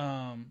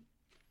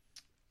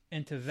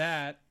into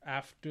that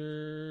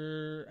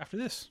after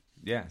this.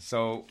 Yeah.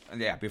 So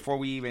yeah, before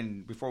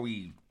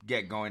we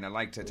get going, I'd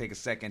like to take a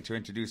second to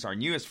introduce our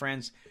newest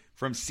friends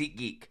from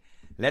SeatGeek.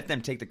 Let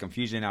them take the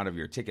confusion out of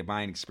your ticket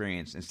buying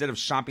experience. Instead of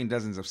shopping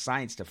dozens of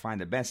sites to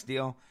find the best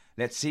deal,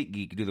 let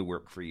SeatGeek do the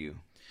work for you.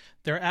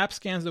 Their app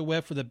scans the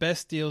web for the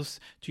best deals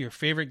to your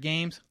favorite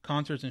games,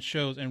 concerts, and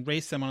shows and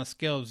rates them on a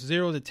scale of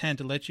 0 to 10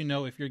 to let you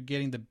know if you're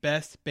getting the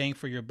best bang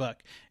for your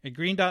buck. A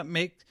green dot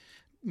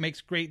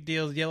makes great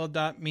deals, yellow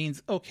dot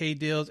means okay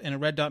deals, and a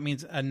red dot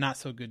means not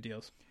so good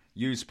deals.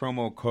 Use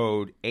promo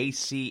code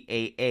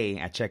ACAA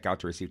at checkout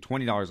to receive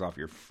 $20 off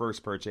your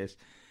first purchase.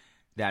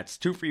 That's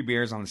 2 free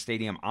beers on the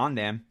stadium on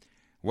them.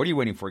 What are you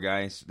waiting for,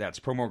 guys? That's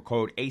promo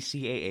code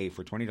ACAA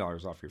for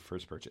 $20 off your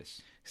first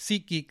purchase.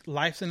 SeatGeek,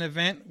 life's an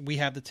event. We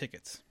have the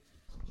tickets.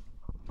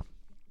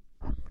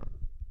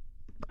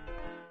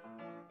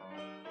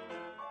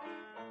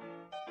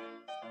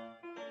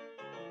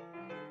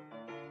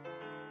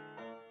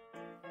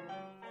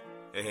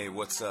 Hey,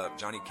 what's up?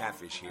 Johnny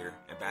Catfish here,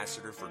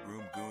 ambassador for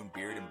Groom Goon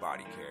Beard and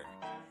Body Care.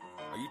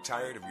 Are you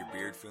tired of your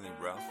beard feeling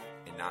rough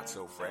and not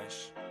so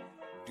fresh?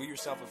 Do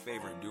yourself a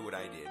favor and do what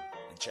I did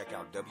and check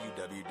out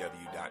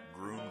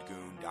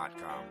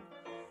www.groomedgoon.com.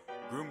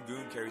 Groom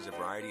Goon carries a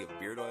variety of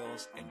beard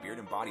oils and beard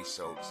and body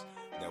soaps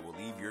that will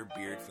leave your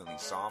beard feeling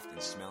soft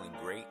and smelling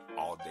great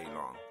all day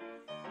long.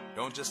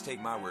 Don't just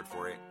take my word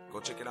for it. Go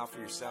check it out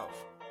for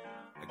yourself.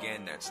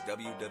 Again, that's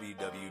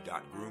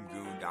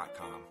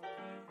www.groomgoon.com.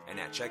 And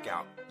at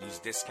checkout, use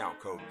discount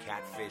code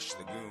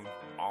CATFISHTHEGOON,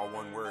 all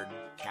one word,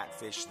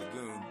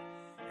 CATFISHTHEGOON,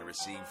 and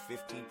receive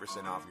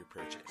 15% off your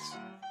purchase.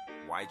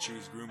 Why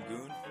choose Groom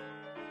Goon?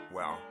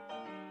 Well,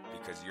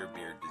 because your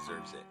beard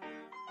deserves it.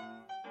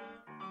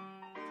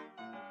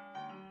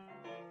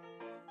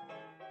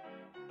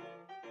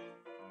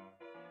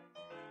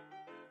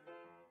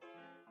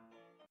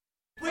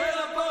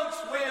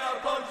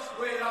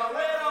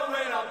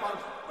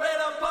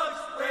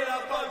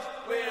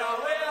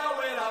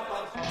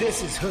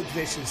 This is Hook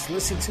Vicious.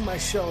 Listen to my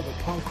show, The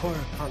Punk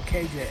Corner, on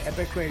KJ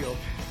Epic Radio,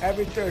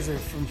 every Thursday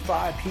from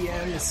 5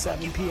 p.m. to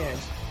 7 p.m.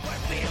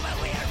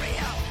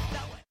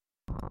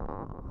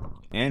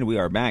 And we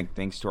are back.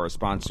 Thanks to our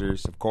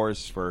sponsors, of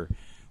course, for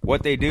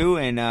what they do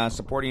and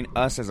supporting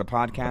us as a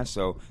podcast.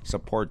 So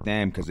support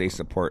them because they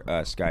support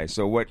us, guys.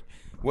 So what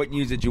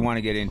news did you want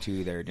to get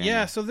into there, Dan?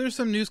 Yeah, so there's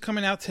some news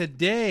coming out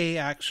today,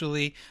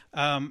 actually,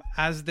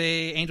 as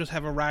the Angels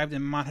have arrived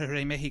in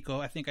Monterrey, Mexico.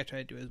 I think I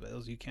tried to do as well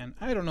as you can.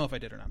 I don't know if I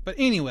did or not. But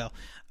anyway,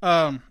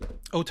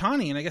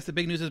 Ohtani, and I guess the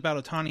big news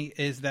about Ohtani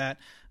is that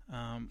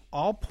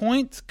all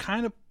points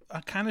kind of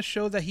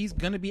show that he's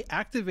going to be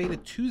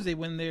activated Tuesday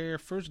when their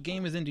first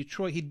game is in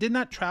Detroit. He did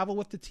not travel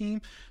with the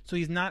team, so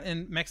he's not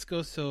in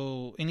Mexico.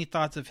 So any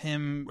thoughts of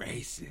him?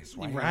 Racist.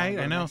 Right?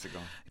 I know. Mexico?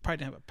 He probably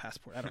didn't have a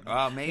passport. I don't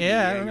know. Maybe.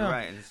 Yeah, I don't know. You're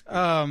right.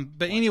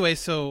 But anyway,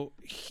 so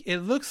it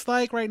looks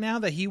like right now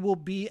that he will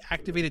be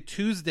activated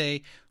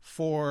Tuesday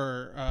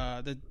for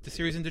the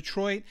series in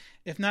Detroit.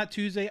 If not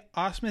Tuesday,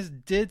 Ausmus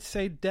did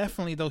say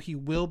definitely, though, he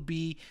will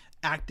be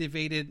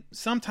activated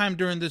sometime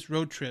during this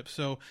road trip.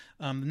 So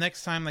the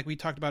next time, like we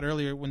talked about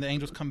earlier, when the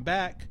Angels come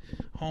back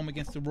home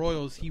against the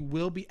Royals, he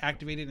will be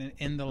activated and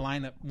in the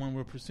lineup when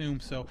we're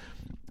presumed. So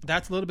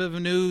that's a little bit of a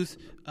news.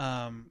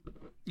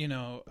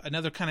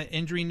 Another kind of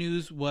injury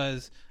news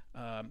was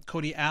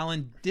Cody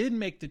Allen did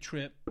make the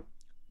trip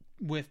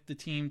with the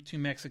team to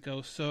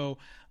Mexico. So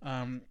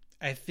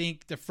I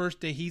think the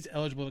first day he's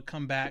eligible to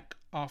come back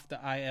off the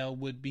IL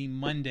would be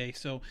Monday.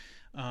 So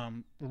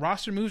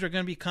roster moves are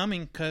going to be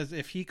coming because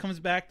if he comes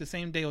back the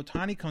same day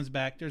Ohtani comes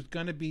back, there's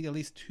going to be at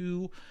least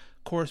 2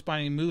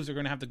 corresponding moves are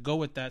going to have to go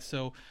with that.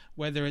 So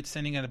whether it's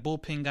sending a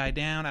bullpen guy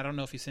down, I don't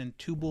know if you send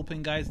 2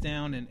 bullpen guys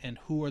down and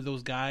who are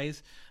those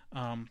guys.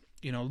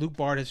 Luke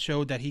Bard has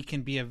showed that he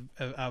can be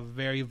a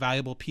very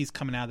valuable piece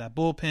coming out of that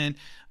bullpen.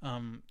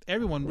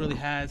 Everyone really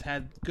has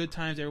had good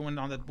times. Everyone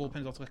on that bullpen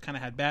has also kind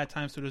of had bad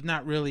times. So there's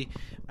not really,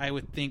 I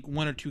would think,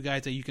 1 or 2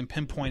 guys that you can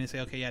pinpoint and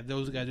say, okay, yeah,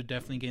 those guys are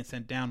definitely getting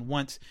sent down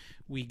once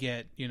we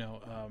get,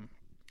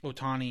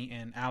 Ohtani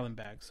and Allen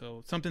back.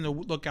 So something to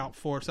look out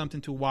for,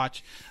 something to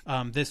watch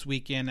this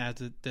weekend as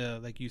the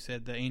like you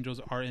said, the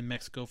Angels are in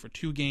Mexico for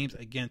 2 games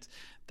against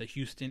the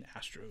Houston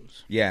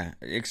Astros. Yeah,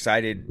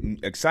 exciting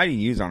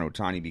news on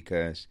Ohtani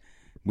because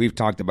we've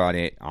talked about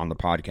it on the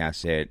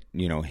podcast that,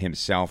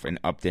 himself and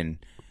Upton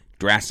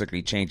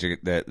drastically changed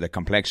the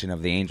complexion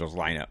of the Angels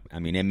lineup. I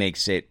mean, it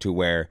makes it to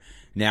where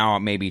now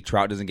maybe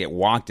Trout doesn't get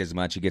walked as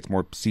much. He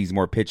sees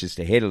more pitches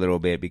to hit a little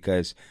bit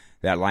because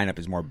that lineup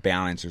is more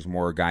balanced. There's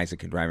more guys that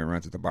can drive and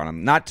runs at the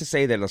bottom. Not to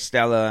say that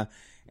Estella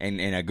and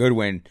a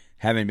Goodwin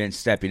haven't been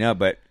stepping up,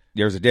 but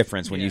there's a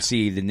difference when you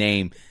see the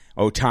name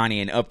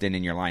Ohtani and Upton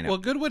in your lineup. Well,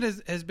 Goodwin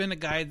has been a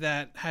guy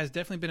that has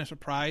definitely been a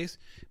surprise,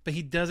 but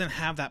he doesn't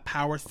have that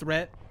power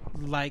threat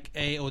like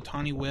a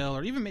Ohtani will,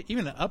 or even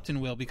an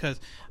Upton will, because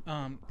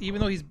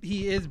even though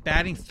he is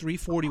batting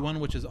 .341,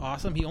 which is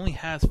awesome, he only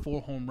has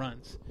 4 home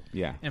runs.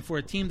 Yeah. And for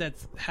a team that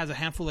has a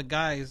handful of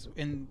guys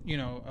in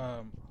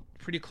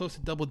pretty close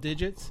to double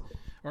digits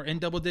or in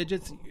double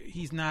digits,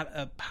 he's not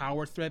a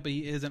power threat, but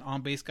he is an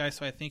on base guy.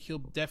 So I think he'll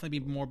definitely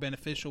be more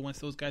beneficial once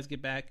those guys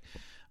get back.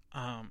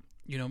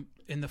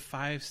 In the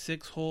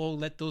 5-6 hole,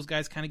 let those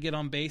guys kind of get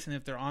on base, and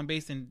if they're on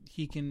base, then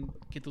he can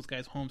get those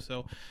guys home.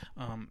 So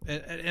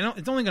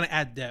it's only going to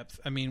add depth.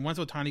 I mean, once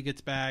Ohtani gets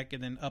back,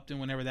 and then Upton,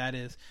 whenever that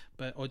is,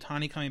 but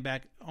Ohtani coming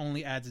back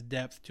only adds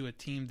depth to a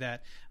team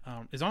that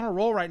is on a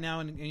roll right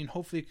now, and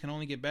hopefully can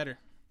only get better.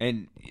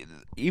 And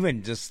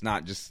even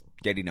not just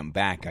getting them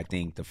back, I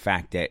think the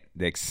fact that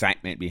the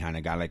excitement behind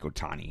a guy like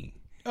Ohtani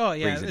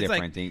brings a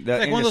different thing. It's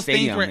like one of those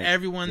things where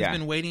everyone's yeah.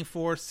 been waiting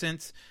for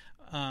since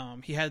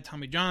he had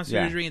Tommy John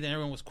surgery, and then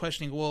everyone was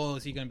questioning, well,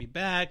 is he going to be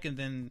back? And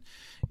then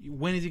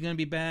when is he going to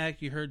be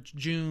back? You heard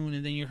June,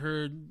 and then you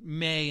heard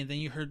May, and then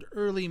you heard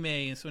early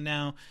May. And so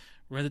now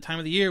we're at the time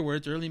of the year where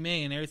it's early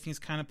May, and everything's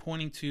kind of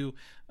pointing to,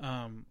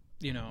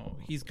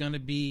 he's going to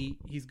be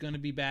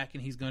back,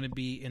 and he's going to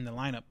be in the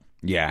lineup.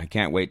 Yeah, I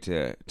can't wait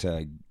to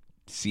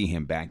see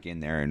him back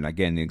in there. And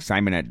again, the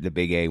excitement at the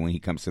Big A when he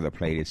comes to the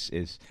plate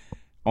is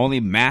only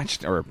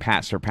matched or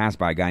surpassed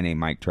by a guy named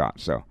Mike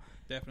Trout. So.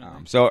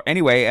 Definitely. So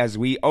anyway, as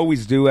we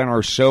always do on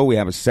our show, we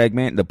have a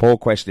segment, the poll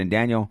question.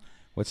 Daniel,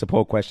 what's the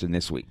poll question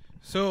this week?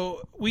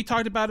 So we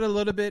talked about it a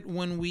little bit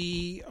when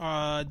we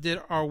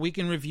did our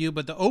weekend review,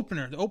 but the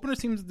opener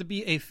seems to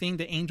be a thing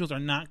the Angels are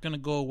not going to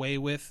go away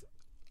with,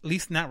 at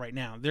least not right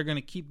now. They're going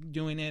to keep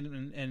doing it,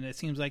 and it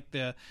seems like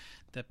the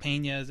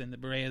Peñas and the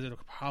Barrias are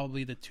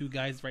probably the 2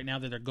 guys right now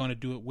that they're going to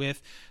do it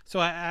with. So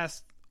I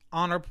asked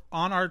on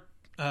our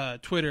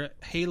Twitter,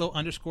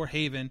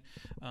 Halo_Haven.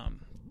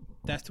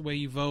 That's the way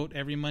you vote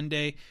every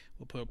Monday.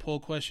 We'll put a poll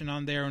question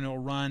on there, and it'll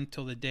run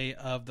till the day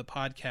of the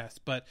podcast.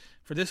 But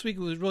for this week, it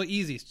was really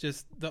easy. It's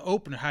just the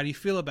opener. How do you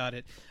feel about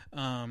it?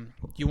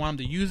 You want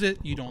them to use it?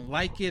 You don't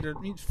like it? Or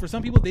for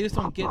some people, they just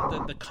don't get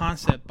the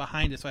concept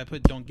behind it, so I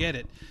put don't get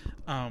it.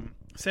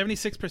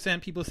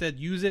 76% people said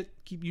use it,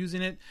 keep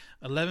using it.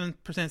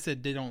 11%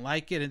 said they don't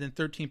like it, and then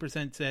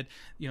 13% said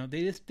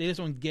they just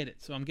don't get it.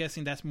 So I'm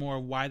guessing that's more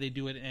why they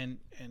do it, and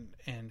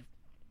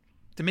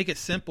to make it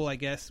simple, I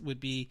guess, would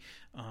be,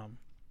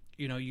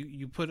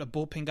 you put a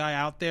bullpen guy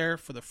out there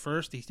for the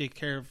first. He's taking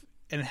care of,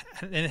 and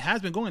it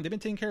has been going. They've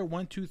been taking care of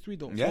 1, 2, 3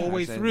 the whole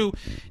way through.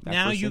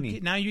 Now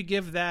you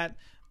give that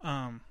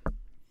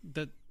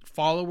the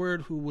follower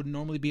who would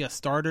normally be a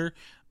starter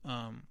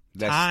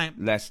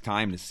less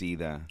time to see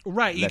the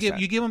right.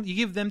 You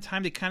give them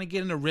time to kind of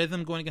get in a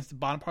rhythm going against the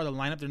bottom part of the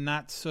lineup. They're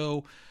not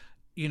so.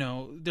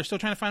 They're still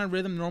trying to find a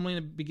rhythm normally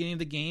in the beginning of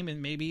the game,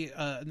 and maybe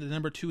the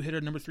number 2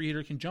 hitter, number 3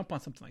 hitter can jump on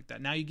something like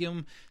that. Now you give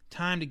them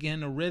time to get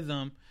in a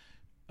rhythm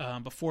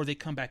before they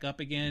come back up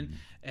again,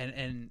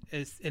 and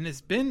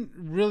it's been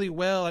really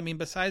well. I mean,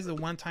 besides the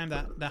one time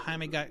that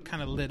Jaime got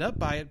kind of lit up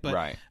by it, but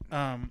right.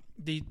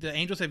 The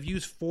Angels have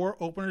used 4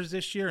 openers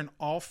this year, and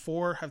all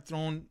 4 have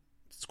thrown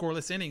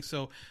scoreless innings.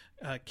 So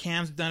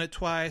Cam's done it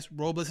twice,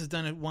 Robles has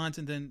done it once,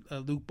 and then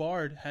Luke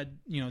Bard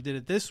did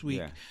it this week.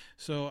 Yeah.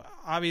 So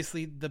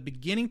obviously the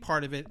beginning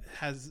part of it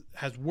has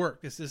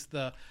worked. It's just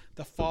the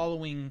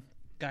following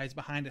guys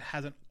behind it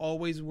hasn't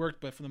always worked,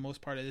 but for the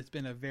most part it's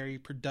been a very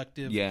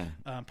productive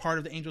part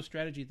of the Angels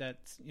strategy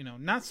that's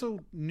not so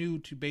new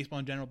to baseball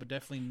in general, but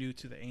definitely new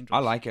to the Angels. I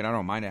like it. I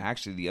don't mind it.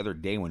 Actually, the other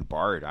day when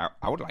Bard, I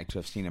would like to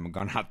have seen him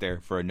gone out there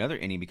for another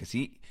inning, because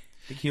he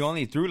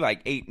only threw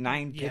like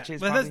 8-9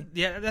 pitches. But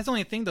that's the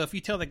only thing though. If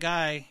you tell the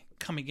guy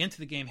coming into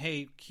the game,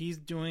 hey, he's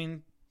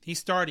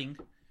starting,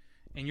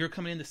 and you're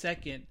coming in the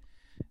second,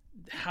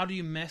 how do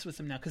you mess with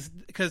him now?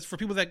 Because for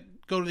people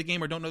that go to the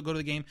game or don't go to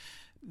the game,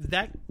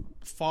 that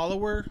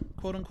follower,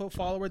 quote unquote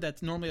follower,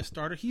 that's normally a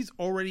starter, he's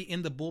already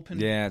in the bullpen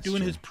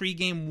doing his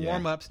pregame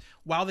warm-ups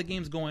while the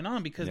game's going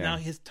on, because now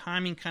his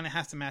timing kind of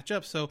has to match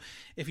up. So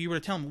if you were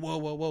to tell him,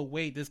 whoa,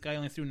 wait, this guy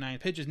only threw 9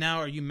 pitches, now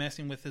are you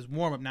messing with his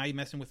warm-up? Now you're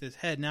messing with his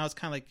head. Now it's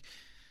kind of like,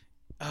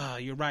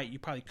 you're right, you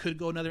probably could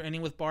go another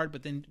inning with Bard,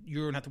 but then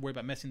you're going to have to worry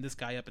about messing this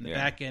guy up in the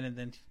back end, and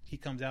then he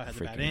comes out, has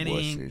a bad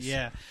inning. Wusses.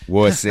 Yeah.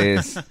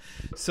 Wusses.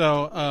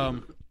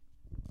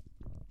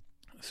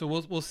 So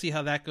we'll see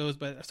how that goes,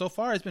 but so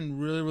far it's been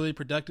really, really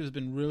productive. It's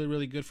been really,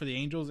 really good for the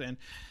Angels, and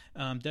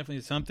definitely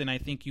something I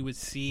think you would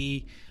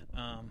see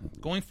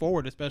going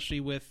forward, especially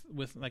with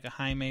like a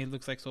Jaime. It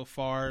looks like so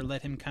far,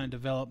 let him kind of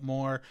develop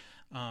more.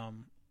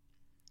 Kind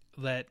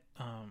of what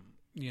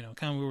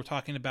we were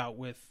talking about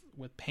with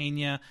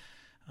Peña.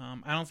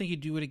 I don't think you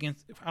do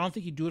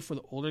it for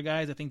the older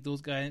guys. I think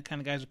those guys are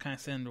kind of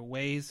set in their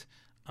ways.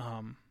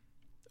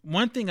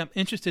 One thing I'm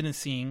interested in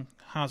seeing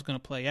how it's going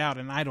to play out,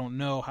 and I don't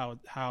know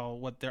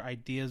what their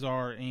ideas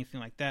are or anything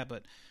like that,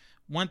 but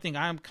one thing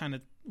I'm kind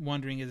of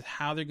wondering is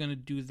how they're going to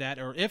do that,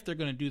 or if they're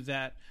going to do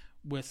that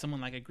with someone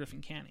like a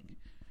Griffin Canning.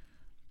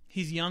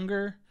 He's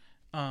younger.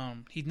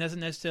 he doesn't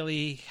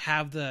necessarily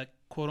have the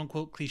quote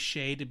unquote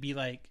cliche to be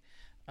like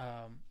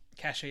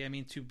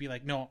to be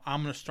like, no,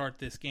 I'm going to start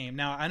this game.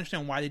 Now, I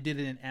understand why they did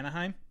it in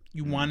Anaheim.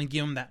 You want to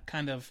give him that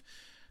kind of,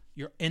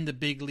 you're in the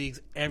big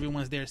leagues,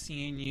 everyone's there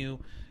seeing you.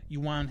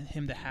 You want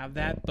him to have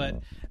that.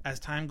 But as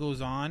time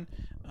goes on,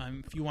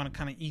 if you want to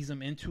kind of ease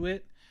him into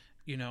it,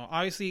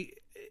 obviously,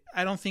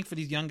 I don't think for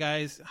these young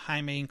guys,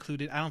 Jaime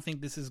included, I don't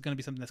think this is going to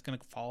be something that's going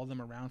to follow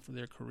them around for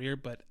their career.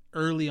 But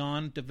early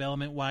on,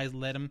 development-wise,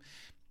 let them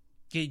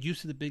get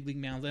used to the big league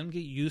mounds. Let them get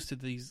used to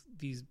these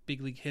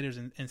big league hitters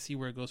and see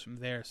where it goes from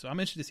there. So I'm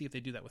interested to see if they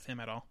do that with him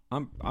at all.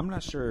 I'm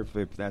not sure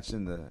if that's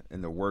in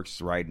the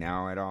works right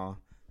now at all.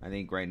 I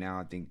think right now,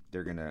 I think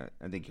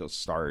he'll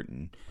start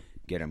and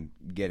get him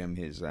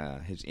his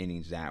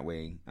innings that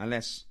way.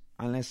 Unless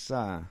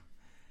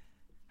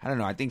I don't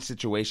know. I think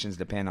situations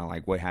depend on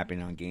like what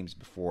happened on games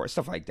before,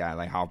 stuff like that,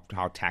 like how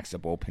taxed the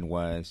bullpen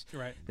was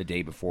the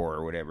day before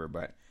or whatever.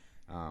 But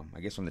I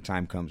guess when the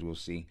time comes, we'll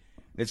see.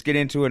 Let's get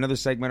into another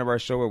segment of our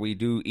show where we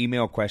do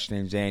email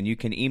questions, and you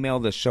can email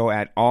the show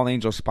at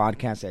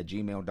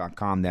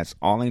allangelspodcast@gmail.com. That's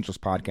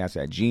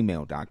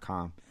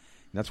allangelspodcast@gmail.com.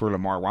 That's where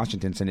Lamar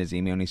Washington sent his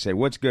email, and he said,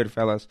 "What's good,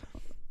 fellas?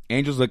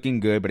 Angels looking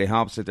good, but it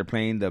helps that they're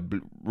playing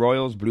the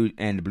Royals. Blue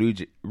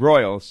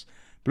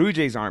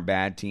Jays aren't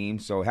bad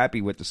teams, so happy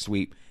with the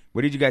sweep.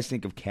 What did you guys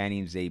think of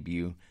Canning's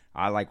debut?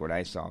 I like what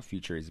I saw.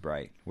 Future is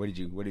bright. What did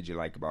you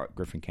like about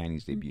Griffin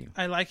Canning's debut?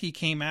 I like he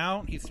came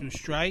out. He threw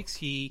strikes.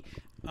 He,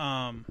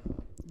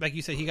 like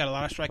you said, he got a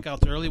lot of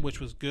strikeouts early, which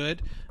was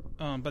good.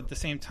 But at the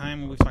same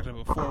time, we've talked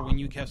about before, when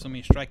you have so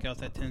many strikeouts,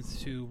 that tends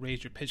to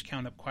raise your pitch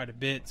count up quite a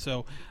bit.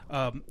 So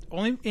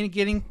only in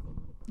getting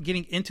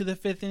into the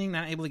fifth inning,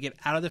 not able to get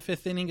out of the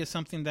fifth inning is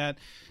something that,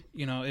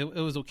 it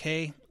was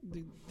okay.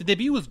 The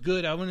debut was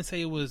good. I wouldn't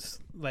say it was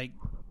like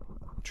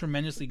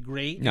tremendously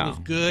great. No, it was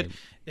good.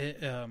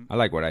 I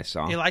like what I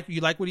saw. You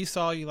like what he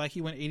saw. You like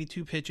he went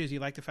 82 pitches. You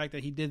like the fact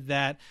that he did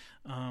that.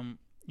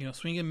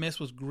 Swing and miss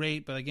was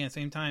great, but again, at the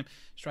same time,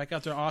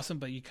 strikeouts are awesome,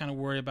 but you kind of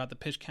worry about the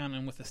pitch count,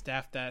 and with the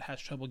staff that has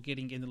trouble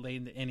getting in the late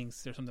in the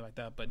innings or something like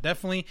that. But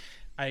definitely,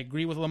 I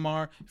agree with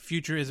Lamar.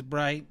 Future is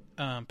bright,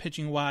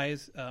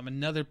 pitching-wise.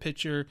 Another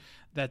pitcher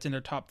that's in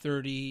their top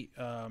 30,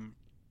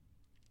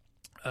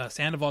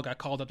 Sandoval got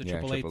called up to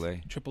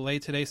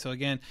AAA today. So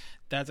again,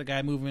 that's a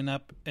guy moving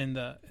up in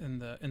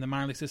the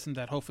minor league system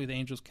that hopefully the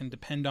Angels can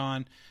depend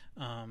on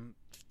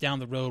down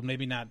the road.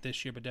 Maybe not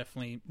this year, but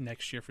definitely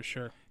next year for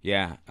sure.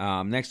 Yeah.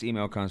 Next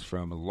email comes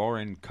from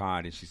Lauren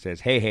Codd, and she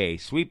says, "Hey,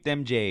 sweep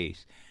them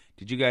Jays.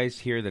 Did you guys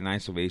hear the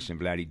nice ovation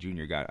Vladdy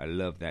Jr. got? I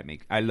love that.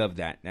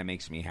 That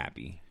makes me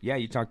happy." Yeah,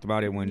 you talked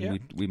about it when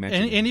we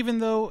mentioned it. And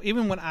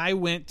even when I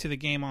went to the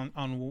game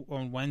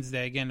on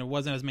Wednesday, again, there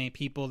wasn't as many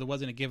people. There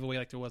wasn't a giveaway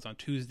like there was on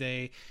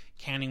Tuesday.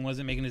 Canning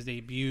wasn't making his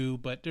debut,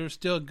 but there was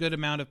still a good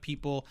amount of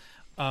people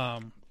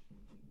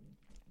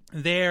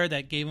there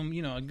that gave him,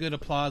 a good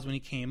applause when he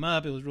came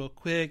up. It was real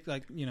quick,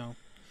 like,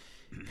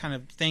 kind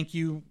of thank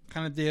you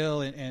kind of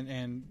deal,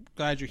 and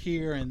glad you're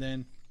here. And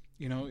then,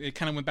 it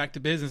kind of went back to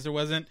business. There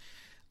wasn't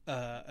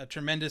a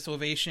tremendous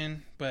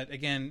ovation, but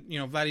again,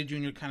 Vladdy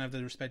Jr. kind of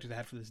the respect that I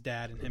had for his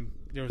dad and him.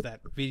 There was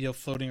that video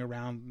floating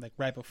around like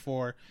right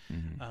before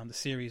the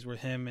series where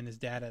him and his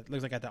dad, it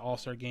looks like at the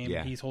All-Star game,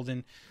 he's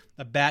holding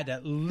a bat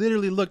that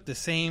literally looked the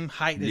same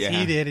height as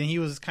he did, and he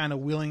was kind of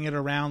wheeling it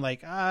around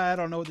like, I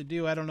don't know what to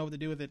do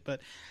with it, but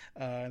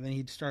and then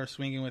he started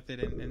swinging with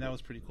it, and that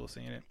was pretty cool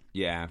seeing it.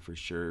 Yeah, for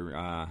sure.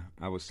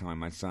 I was telling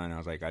my son, I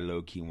was like, I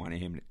low-key wanted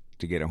him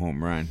to get a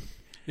home run.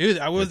 Dude,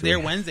 I was there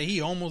Wednesday. He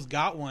almost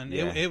got one.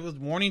 Yeah. It was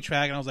morning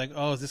track, and I was like,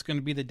 oh, is this going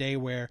to be the day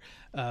where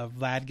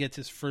Vlad gets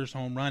his first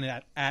home run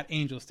at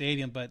Angel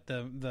Stadium? But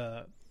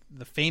the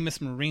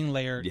famous marine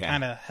layer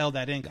kind of held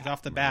that in because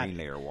off the bat. Marine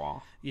layer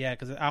wall. Yeah,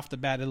 because off the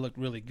bat it looked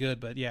really good.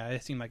 But, yeah,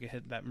 it seemed like it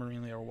hit that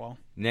marine layer wall.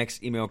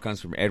 Next email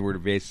comes from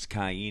Edward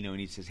Vizcaíno, and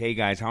he says, "Hey,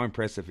 guys, how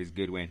impressive is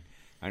Goodwin?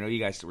 I know you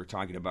guys were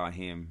talking about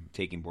him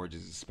taking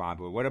Borges' spot,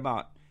 but what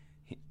about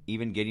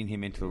even getting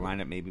him into the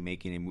lineup, maybe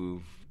making a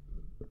move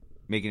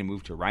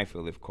to right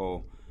field if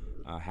Cole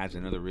has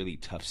another really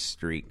tough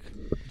streak?"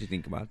 What do you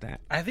think about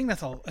that? I think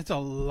that's a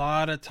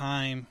lot of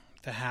time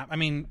to have. I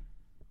mean,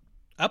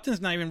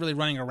 Upton's not even really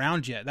running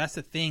around yet. That's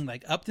the thing.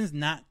 Like, Upton's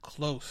not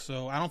close,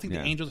 so I don't think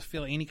the Angels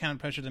feel any kind of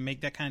pressure to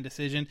make that kind of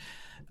decision.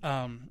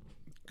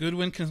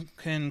 Goodwin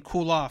can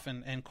cool off,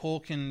 and Cole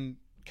can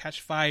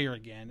catch fire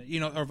again,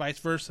 or vice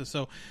versa.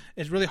 So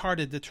it's really hard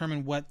to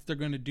determine what they're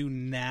going to do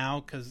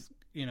now because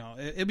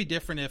it'd be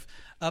different if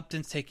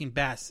Upton's taking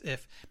bats.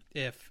 If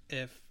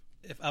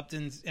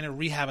Upton's in a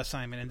rehab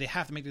assignment and they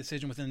have to make the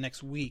decision within the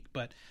next week.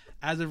 But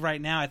as of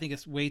right now, I think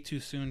it's way too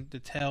soon to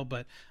tell.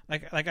 But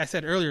like I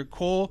said earlier,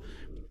 Cole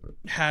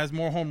has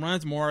more home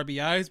runs, more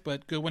RBIs,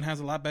 but Goodwin has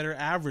a lot better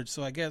average.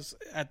 So I guess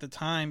at the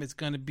time it's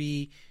going to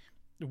be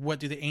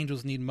what do the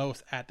Angels need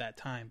most at that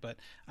time. But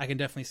I can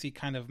definitely see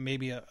kind of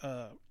maybe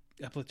a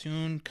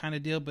platoon kind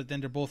of deal, but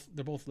then they're both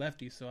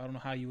lefties, so I don't know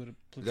how you would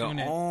platoon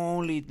it. The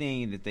only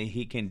thing that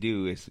he can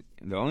do is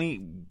the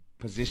only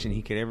position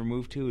he could ever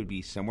move to would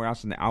be somewhere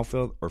else in the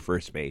outfield or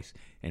first base.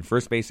 And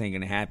first base ain't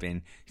going to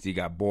happen because you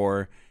got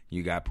Bohr,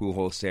 you got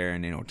Pujols there,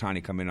 and then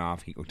Ohtani coming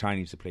off. Ohtani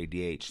needs to play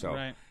DH.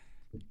 So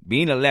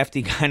being a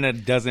lefty kind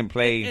of doesn't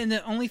play. And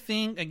the only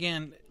thing,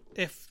 again,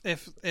 if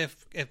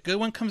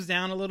Goodwin comes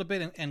down a little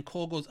bit and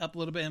Cole goes up a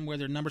little bit and where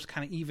their numbers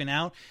kind of even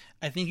out,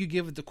 I think you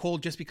give it to Cole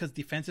just because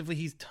defensively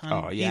he's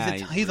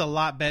a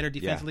lot better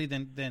defensively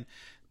than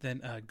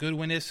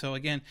Goodwin is. So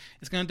again,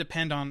 it's going to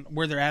depend on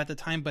where they're at the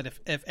time. But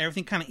if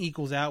everything kind of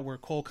equals out, where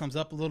Cole comes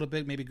up a little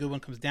bit, maybe Goodwin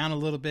comes down a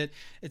little bit,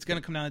 it's going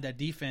to come down to that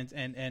defense.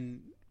 And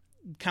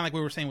kind of like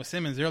we were saying with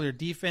Simmons earlier,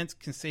 defense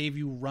can save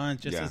you runs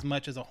just as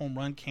much as a home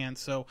run can.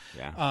 So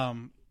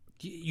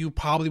you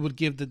probably would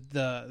give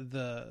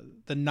the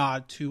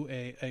nod to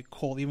a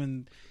Cole,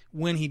 even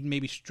when he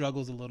maybe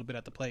struggles a little bit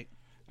at the plate.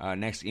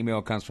 Next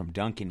email comes from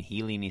Duncan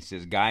Healing. He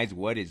says, guys,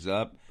 what is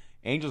up?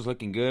 Angels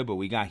looking good, but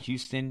we got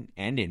Houston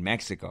and in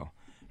Mexico.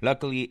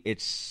 Luckily,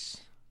 it's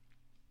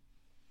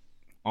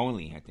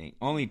only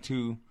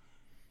 2,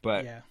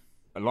 but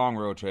a long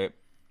road trip.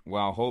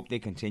 Well, hope they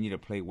continue to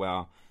play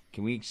well.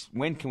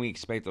 When can we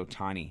expect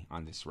Ohtani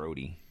on this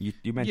roadie? You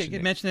mentioned it. You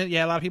mentioned it.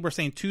 Yeah, a lot of people are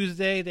saying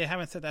Tuesday. They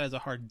haven't set that as a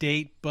hard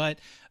date, but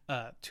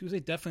Tuesday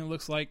definitely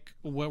looks like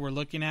what we're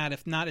looking at.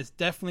 If not, it's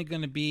definitely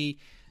going to be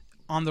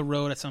on the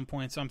road at some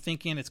point. So I'm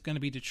thinking it's going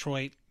to be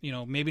Detroit.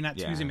 Maybe not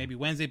Tuesday, maybe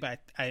Wednesday,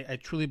 but I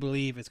truly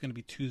believe it's going to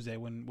be Tuesday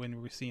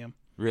when we see him.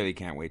 Really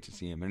can't wait to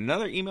see him. And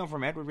another email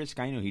from Edward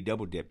Vizcaino. He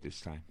double-dipped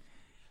this time.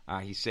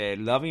 He said,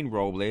 loving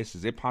Robles,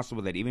 is it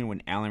possible that even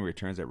when Allen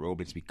returns that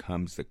Robles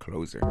becomes the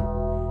closer?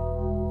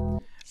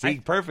 See,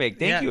 perfect.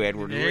 Thank you,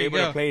 Edward. We were able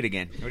to play it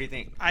again. What do you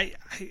think?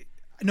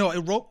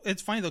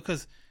 It's funny, though,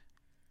 because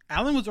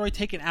Allen was already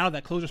taken out of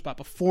that closer spot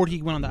before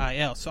he went on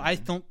the IL. So I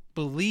don't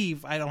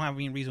have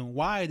any reason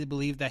why to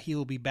believe that he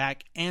will be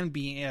back and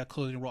be in a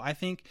closing role. I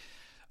think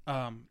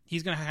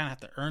he's going to kind of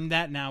have to earn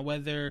that now,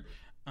 whether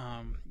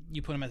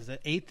you put him as an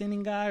 8th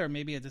inning guy or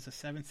maybe as just a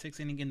 7th, 6th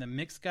inning in the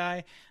mix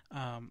guy.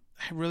 I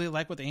really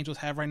like what the Angels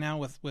have right now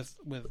with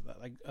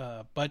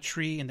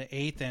Buttrey in the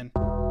 8th and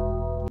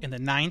in the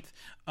 9th.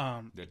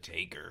 The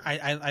taker.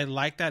 I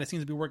like that. It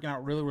seems to be working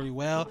out really, really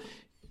well.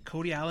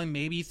 Cody Allen,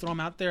 maybe throw him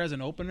out there as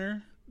an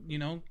opener,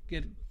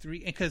 get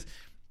 3. Because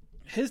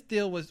his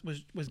deal was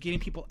getting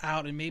people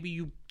out, and maybe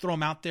you throw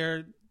him out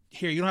there.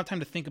 Here, you don't have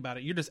time to think about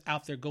it. You're just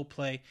out there, go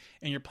play,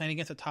 and you're playing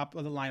against the top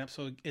of the lineup,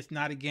 so it's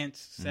not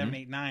against 7,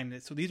 8, 9.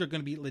 So these are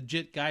going to be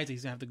legit guys that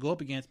he's going to have to go up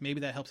against.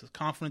 Maybe that helps his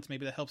confidence.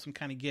 Maybe that helps him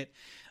kind of get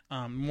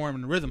more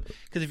in the rhythm.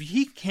 Because if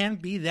he can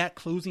be that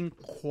closing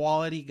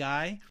quality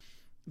guy,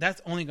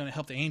 that's only going to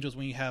help the Angels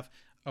when you have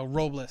a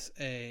Robles,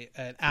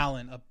 an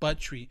Allen, a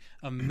Buttrey,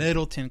 a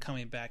Middleton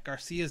coming back.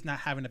 Garcia's not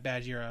having a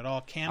bad year at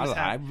all.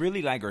 I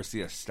really like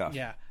Garcia's stuff.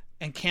 Yeah.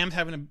 And Cam's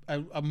having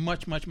a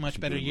much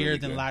better year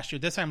than last year.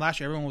 This time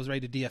last year, everyone was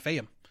ready to DFA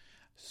him.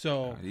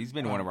 So he's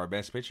been one of our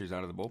best pitchers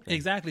out of the bullpen.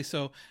 Exactly.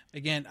 So,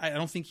 again, I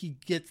don't think he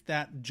gets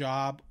that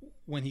job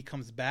when he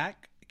comes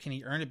back. Can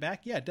he earn it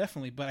back? Yeah,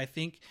 definitely. But I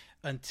think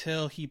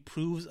until he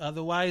proves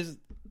otherwise,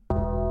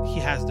 he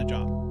has the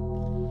job.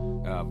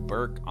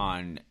 Burke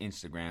on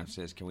Instagram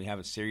says, can we have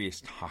a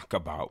serious talk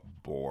about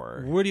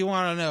Bohr? What do you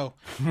want to know?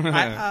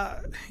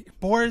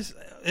 Bohr's,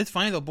 it's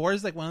funny, though.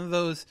 Bohr's like one of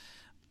those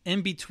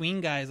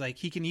in-between guys. Like,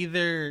 he can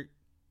either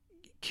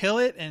kill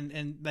it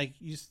and like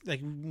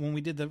when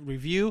we did the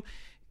review,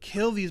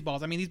 kill these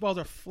balls. I mean, these balls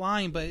are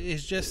flying, but it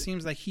just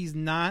seems like he's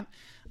not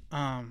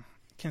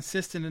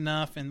consistent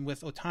enough. And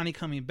with Ohtani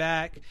coming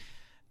back,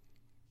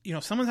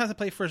 someone has to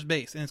play first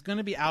base, and it's going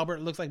to be Albert.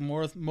 It looks like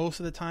most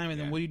of the time.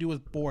 And then what do you do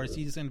with Bohr? Is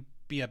he just going to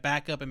be a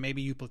backup, and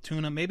maybe you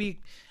platoon him?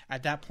 Maybe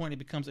at that point it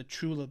becomes a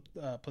true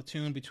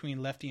platoon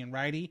between lefty and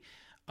righty.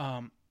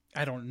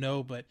 I don't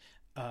know, but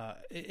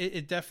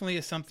it definitely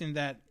is something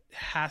that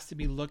has to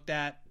be looked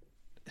at,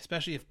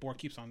 especially if Bohr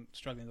keeps on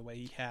struggling the way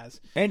he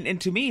has. And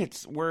to me,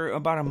 we're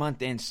about a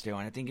month in still,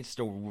 and I think it's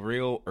still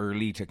real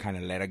early to kind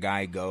of let a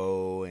guy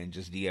go and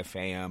just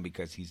DFA him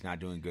because he's not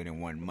doing good in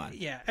 1 month.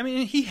 Yeah, I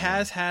mean, he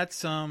has had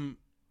some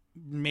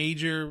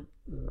major,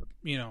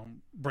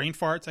 brain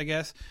farts, I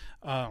guess.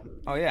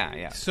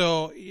 Yeah.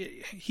 So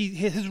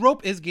his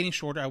rope is getting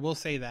shorter. I will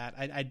say that.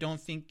 I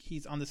don't think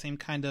he's on the same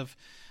kind of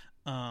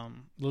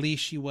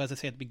leash he was, at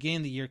the beginning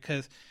of the year,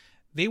 because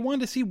they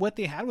wanted to see what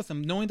they had with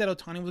him, knowing that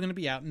Ohtani was going to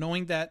be out,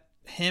 knowing that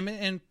him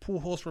and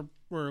Pujols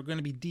were going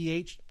to be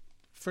DH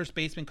first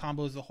baseman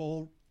combos the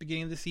whole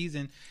beginning of the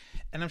season.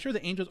 And I'm sure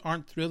the Angels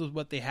aren't thrilled with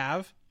what they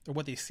have or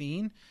what they've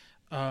seen.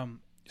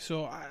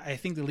 So I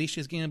think the leash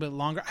is getting a bit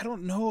longer. I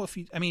don't know if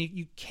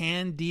you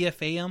can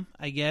DFA him,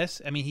 I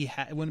guess. I mean,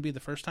 it wouldn't be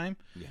the first time.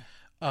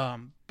 Yeah.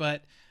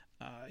 But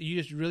you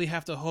just really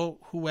have to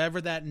hope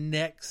whoever that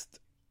next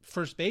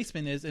first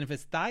baseman is, and if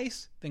it's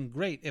Dice, then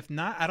great. If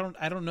not, I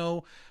don't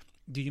know.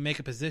 Do you make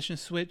a position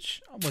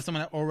switch with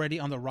someone already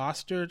on the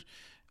roster?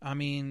 I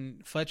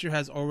mean, Fletcher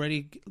has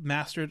already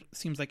mastered,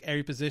 seems like,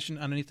 every position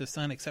underneath the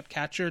sun except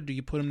catcher. Do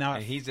you put him now?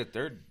 And he's a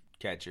third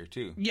catcher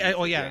too.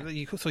 Yeah.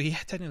 Yeah. So he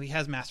technically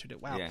has mastered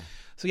it. Wow. Yeah.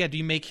 So do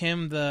you make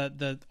him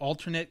the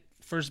alternate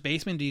first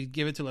baseman? Do you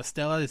give it to La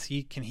Stella?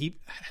 Can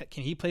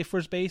he play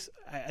first base?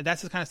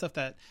 That's the kind of stuff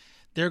that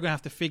they're going to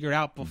have to figure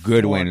out before.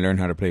 Goodwin learn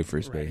how to play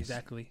first base.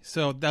 Exactly.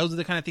 So those are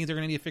the kind of things they're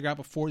going to need to figure out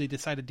before they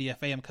decide to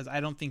DFA him, because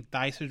I don't think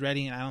Dice is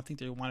ready, and I don't think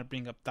they want to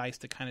bring up Dice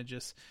to kind of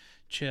just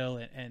chill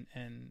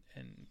and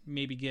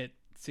maybe get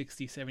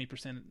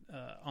 60-70%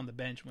 on the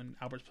bench when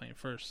Albert's playing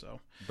first.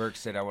 So Burke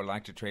said, I would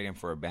like to trade him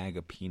for a bag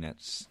of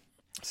peanuts.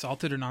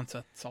 Salted or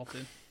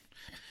non-salted?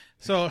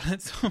 So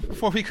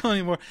before we go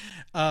anymore,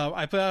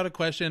 I put out a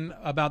question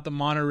about the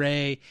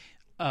Monterey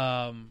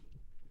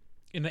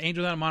in the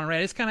Angels out of Monterey.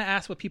 I just kind of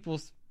asked what people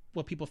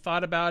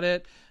thought about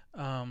it.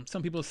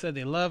 Some people said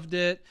they loved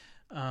it.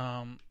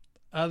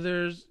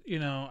 Others,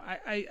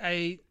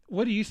 I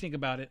what do you think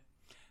about it?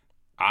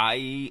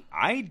 The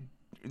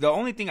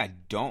only thing I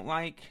don't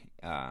like,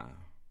 the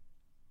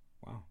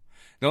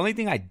only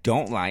thing I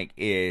don't like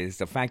is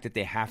the fact that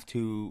they have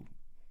to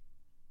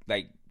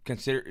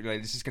consider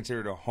this is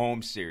considered a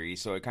home series,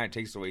 so it kind of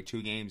takes away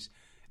 2 games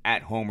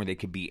at home where they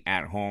could be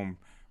at home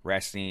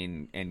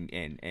resting and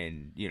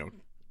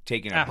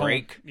taking a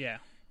break,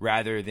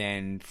 rather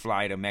than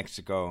fly to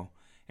Mexico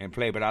and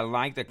play. But I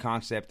like the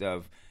concept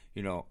of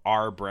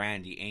our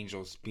brand, the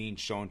Angels, being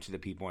shown to the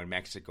people in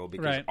Mexico,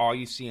 because all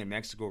you see in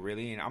Mexico,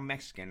 really, and I'm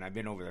Mexican, I've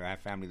been over there, I have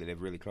family that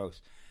live really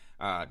close.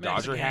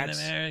 Dodger hats,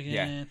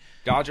 American.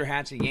 Dodger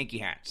hats and Yankee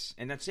hats,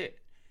 and that's it.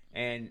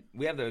 And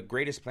we have the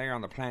greatest player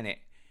on the planet,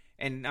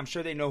 and I'm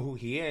sure they know who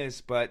he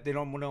is, but they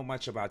don't know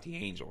much about the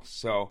Angels.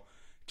 So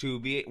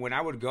when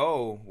I would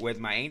go with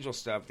my Angel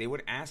stuff, they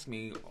would ask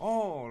me,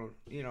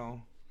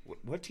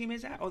 what team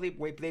is that? Oh, they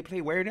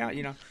play where now?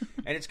 And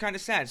it's kind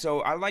of sad.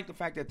 So I like the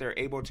fact that they're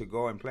able to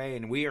go and play,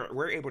 and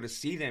we're able to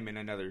see them in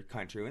another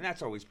country, and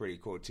that's always pretty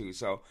cool too.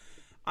 So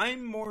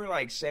I'm more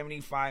like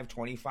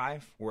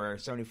 75-25, where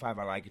 75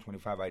 I like it,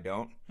 25 I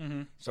don't.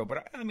 Mm-hmm. So,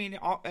 but I mean,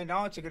 all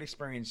it's a good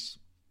experience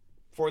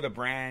for the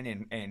brand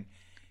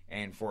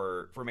and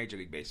for Major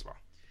League Baseball.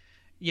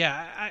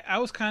 Yeah, I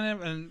was kind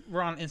of, and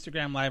we're on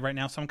Instagram Live right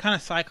now, so I'm kind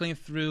of cycling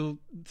through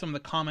some of the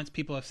comments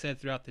people have said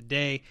throughout the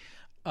day.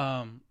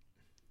 One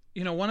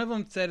of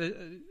them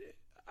said,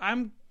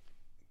 I'm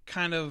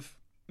kind of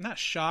not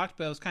shocked,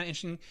 but it was kind of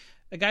interesting.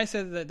 The guy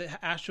said that the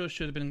Astros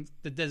should have been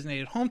the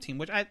designated home team,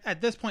 which at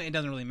this point, it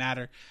doesn't really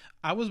matter.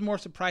 I was more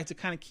surprised to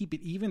kind of keep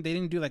it even. They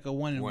didn't do like a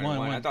 1-1.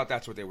 I thought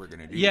that's what they were going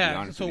to do.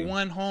 Yeah, so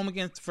one home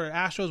for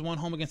Astros, one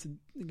home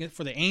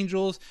for the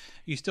Angels.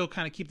 You still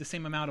kind of keep the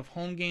same amount of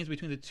home games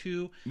between the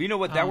two. You know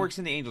what? That works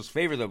in the Angels'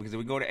 favor, though, because if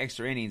we go to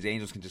extra innings, the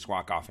Angels can just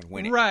walk off and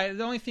win it. Right.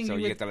 The only thing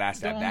you get the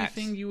last at-bats. The only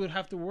thing you would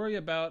have to worry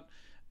about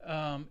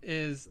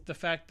is the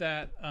fact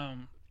that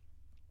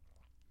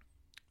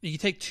you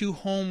take 2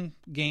 home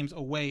games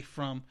away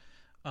from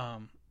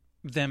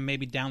them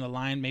maybe down the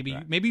line. Maybe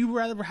you'd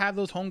rather have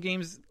those home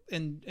games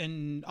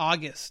in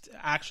August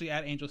actually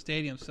at Angel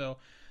Stadium. So,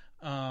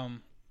 and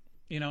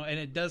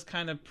it does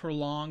kind of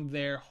prolong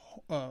their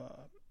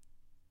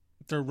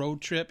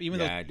road trip, even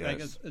though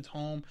it's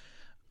home.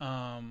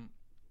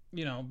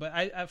 But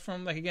I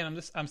from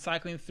I'm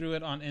cycling through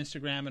it on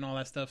Instagram and all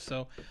that stuff.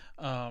 So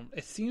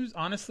it seems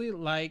honestly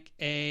like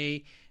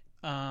a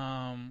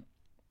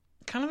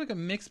kind of like a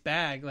mixed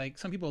bag. Like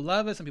some people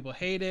love it, some people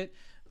hate it.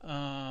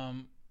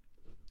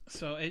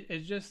 So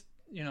it's just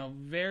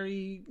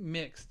very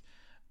mixed.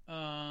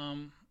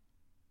 Wow,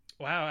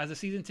 as a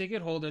season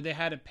ticket holder, they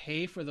had to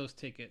pay for those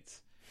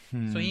tickets.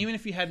 So even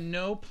if you had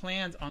no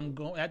plans on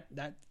going,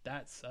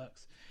 that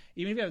sucks.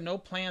 Even if you have no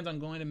plans on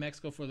going to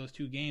Mexico for those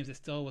 2 games, it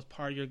still was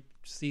part of your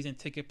season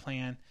ticket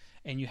plan,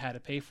 and you had to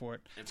pay for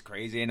it. It's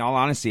crazy. In all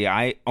honesty,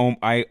 last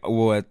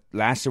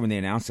year when they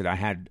announced it, I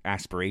had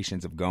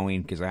aspirations of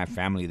going because I have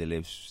family that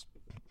lives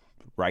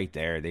right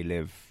there. They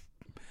live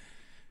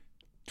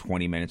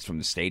 20 minutes from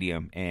the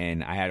stadium,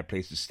 and I had a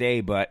place to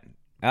stay, but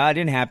it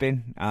didn't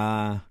happen.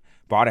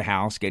 Bought a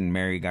house, getting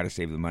married, got to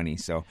save the money.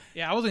 So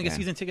yeah, I was going to get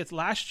season tickets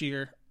last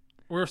year.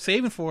 We were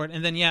saving for it,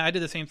 and then I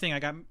did the same thing. I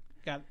got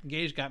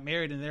engaged, got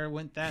married, and there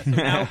went that. So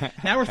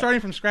now we're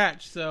starting from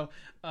scratch. So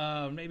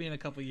maybe in a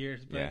couple of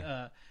years,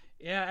 but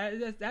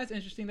that's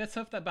interesting. That's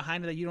stuff that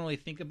behind it that you don't really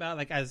think about.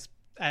 Like as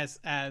guys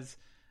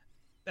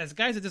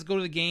that just go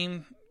to the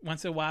game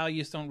once in a while,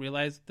 you just don't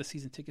realize the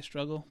season ticket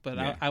struggle. But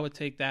I would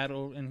take that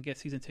and get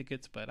season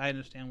tickets. But I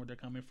understand where they're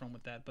coming from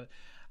with that. But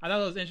I thought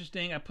it was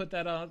interesting. I put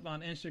that up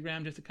on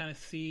Instagram just to kind of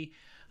see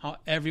how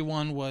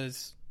everyone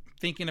was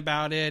thinking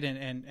about it,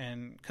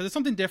 and because it's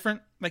something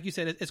different. Like you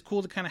said, it's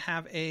cool to kind of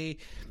have a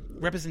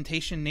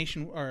representation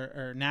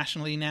or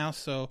nationally now.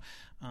 So,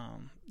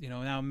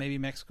 now maybe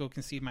Mexico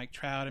can see Mike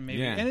Trout, and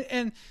maybe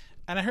and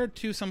I heard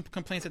too some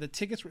complaints that the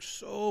tickets were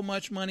so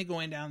much money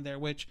going down there,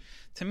 which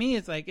to me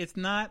it's like it's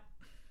not,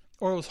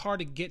 or it was hard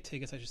to get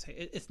tickets. I should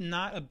say it's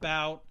not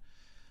about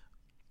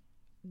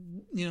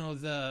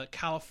the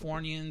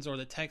Californians or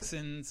the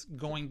Texans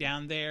going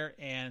down there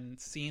and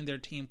seeing their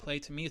team play.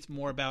 To me, it's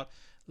more about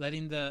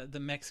letting the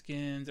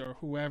Mexicans or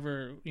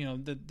whoever,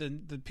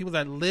 the people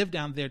that live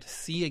down there to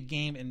see a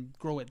game and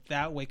grow it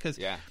that way. Because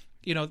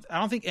I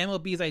don't think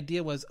MLB's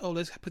idea was,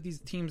 let's put these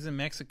teams in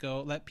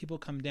Mexico, let people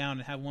come down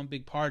and have one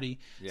big party.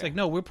 Yeah. It's like,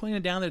 no, we're putting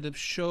it down there to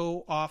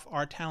show off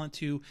our talent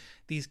to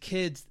these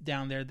kids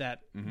down there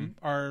that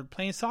are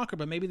playing soccer,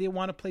 but maybe they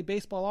want to play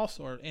baseball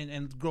also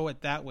and grow it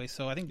that way.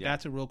 So I think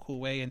that's a real cool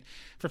way. And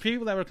for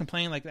people that were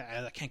complaining like,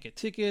 I can't get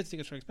tickets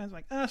are expensive,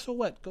 like, so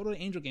what? Go to the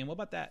Angel game. What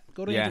about that?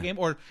 Go to the Angel game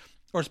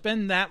or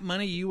spend that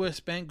money you would have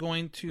spent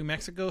going to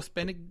Mexico,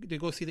 spend it to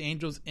go see the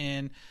Angels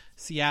in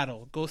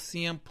Seattle. Go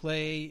see them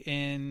play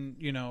in,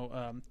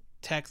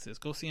 Texas.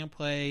 Go see them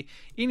play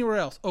anywhere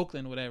else,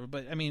 Oakland, whatever.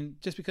 But, I mean,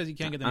 just because you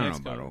can't get to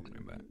Mexico. I don't know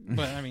about Oakland,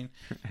 but I mean,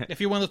 if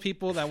you're one of those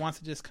people that wants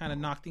to just kind of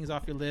knock things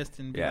off your list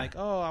and be like,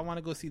 I want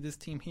to go see this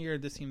team here,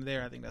 this team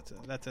there, I think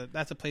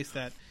that's a place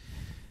that,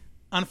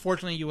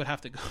 unfortunately, you would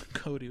have to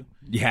go to.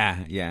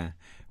 Yeah.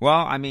 Well,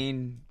 I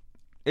mean,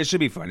 it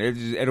should be fun.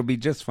 It'll be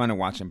just fun to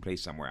watch them play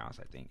somewhere else.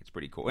 I think it's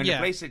pretty cool. And a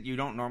place that you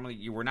don't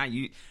normally,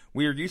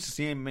 we're used to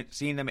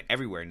seeing them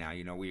everywhere now.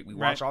 We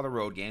watch all the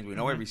road games. We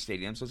know every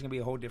stadium, so it's gonna be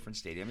a whole different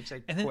stadium. It's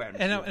like cool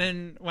atmosphere.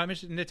 And what I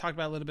mentioned, they talked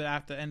about a little bit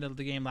after the end of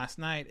the game last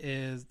night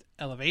is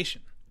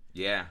elevation.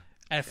 Yeah.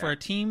 And for a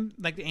team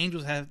like the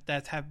Angels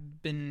have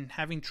been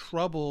having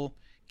trouble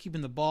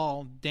keeping the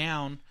ball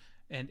down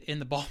and in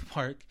the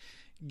ballpark,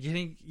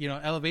 getting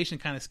elevation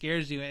kind of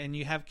scares you. And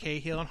you have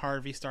Cahill and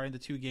Harvey starting the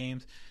 2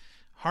 games.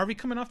 Harvey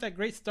coming off that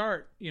great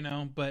start,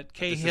 but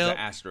Cahill. This is the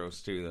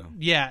Astros too, though.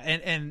 Yeah,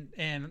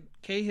 and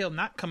Cahill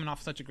not coming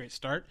off such a great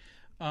start.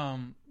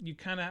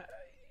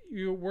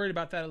 You're worried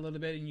about that a little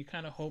bit, and you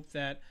kind of hope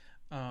that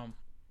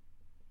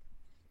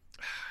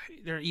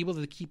they're able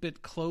to keep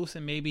it close,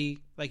 and maybe,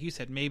 like you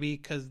said, maybe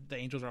because the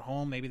Angels are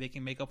home, maybe they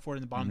can make up for it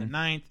in the bottom of the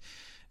 9th,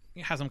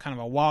 have some kind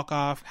of a walk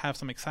off, have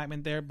some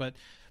excitement there. But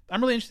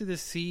I'm really interested to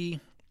see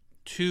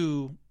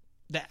too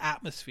the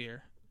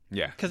atmosphere.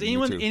 Yeah, because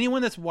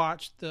anyone that's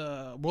watched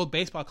the World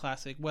Baseball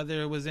Classic,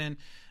 whether it was in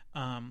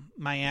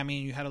Miami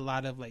and you had a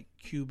lot of like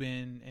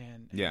Cuban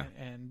and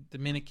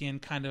Dominican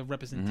kind of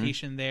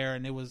representation there,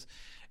 and the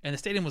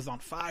stadium was on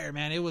fire,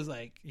 man. It was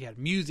like you had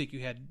music, you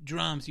had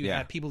drums, you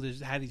had people that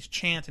just had these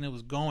chants, and it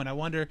was going. I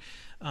wonder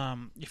if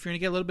you're gonna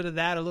get a little bit of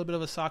that, a little bit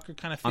of a soccer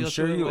kind of feel.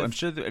 I'm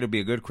sure that it'll be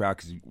a good crowd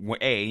because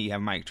A, you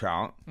have Mike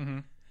Trout,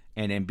 and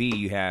then B,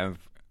 you have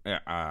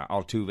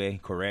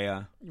Altuve,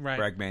 Correa,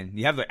 Bregman.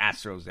 You have the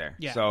Astros there.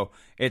 Yeah. So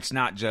it's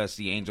not just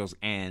the Angels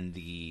and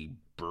the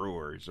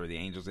Brewers or the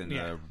Angels and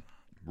the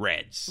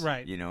Reds.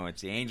 Right.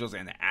 It's the Angels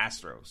and the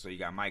Astros. So you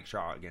got Mike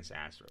Trout against the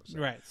Astros. So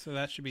right. So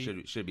that should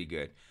be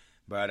good.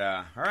 But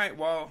all right,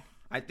 well,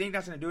 I think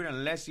that's going to do it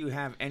unless you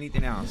have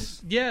anything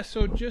else. Yeah,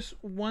 so just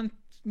one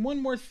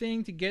more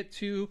thing to get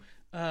to.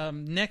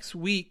 Next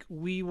week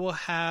we will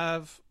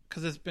have,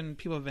 because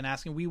people have been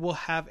asking, we will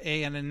have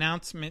an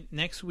announcement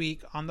next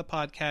week on the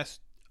podcast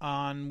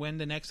on when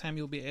the next time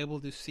you'll be able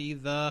to see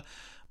the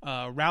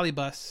rally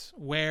bus,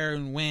 where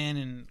and when,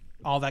 and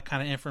all that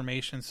kind of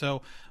information.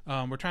 So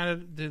we're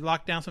trying to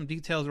lock down some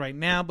details right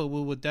now, but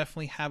we will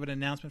definitely have an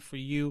announcement for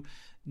you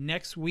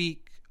next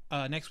week,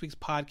 next week's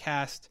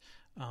podcast,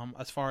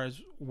 as far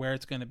as where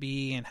it's going to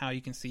be and how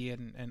you can see it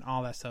and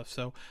all that stuff.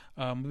 So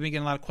we've been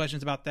getting a lot of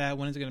questions about that.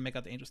 When is it going to make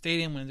out to Angel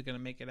Stadium? When is it going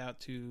to make it out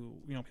to,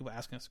 people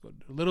asking us to go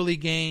to Little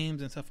League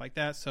games and stuff like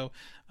that. So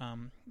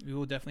we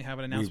will definitely have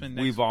an announcement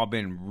We've all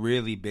been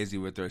really busy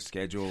with our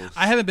schedules.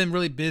 I haven't been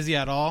really busy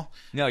at all.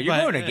 No, you're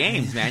going to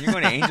games, man. You're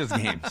going to Angels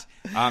games.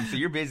 So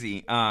you're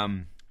busy.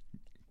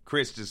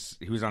 Chris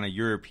who's on a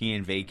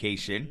European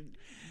vacation.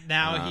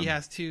 Now he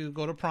has to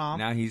go to prom.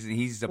 Now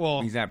he's at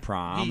prom, he's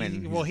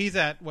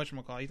at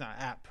whatchamacallit. He's not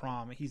at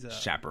prom. He's a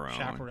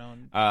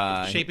chaperone.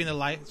 Shaping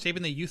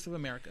the youth of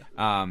America.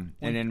 And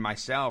then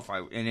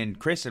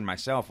Chris and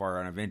myself are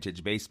on a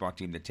vintage baseball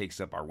team that takes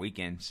up our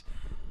weekends,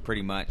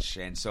 pretty much.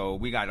 And so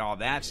we got all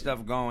that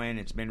stuff going.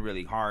 It's been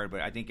really hard,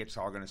 but I think it's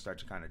all going to start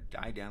to kind of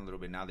die down a little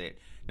bit now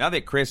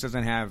that Chris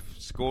doesn't have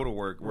school to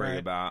worry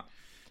about.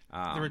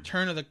 The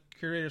return of the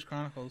Curators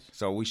Chronicles.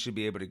 So we should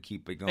be able to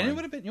keep it going. And it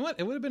would have been,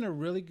 it would have been a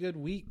really good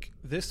week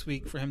this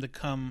week for him to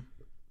come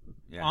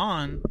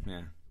on.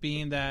 Yeah.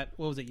 Being that,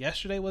 what was it?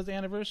 Yesterday was the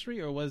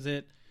anniversary, or was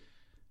it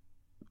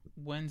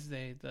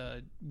Wednesday?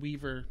 The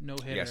Weaver no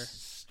hitter.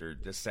 Yes, or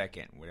the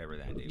second, whatever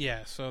that day.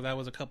 Yeah. So that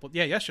was a couple.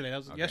 Yeah, yesterday. That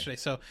was yesterday.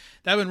 So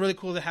that would have been really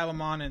cool to have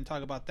him on and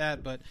talk about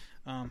that. But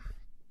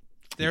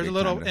there's a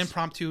little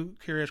impromptu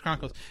Curators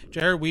Chronicles.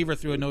 Jared Weaver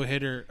threw a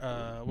no-hitter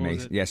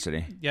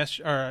yesterday. Yes,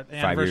 or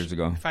 5 years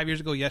ago. 5 years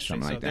ago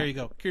yesterday. Something like there you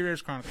go.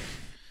 Curators Chronicles.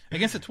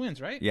 Against the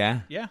Twins, right? Yeah.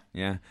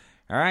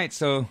 All right,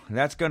 so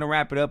that's going to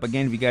wrap it up.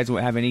 Again, if you guys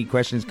have any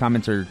questions,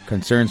 comments, or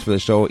concerns for the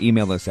show,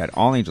 email us at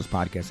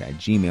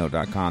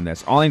allangelspodcast@gmail.com.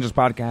 That's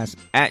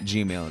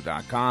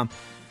allangelspodcast@gmail.com.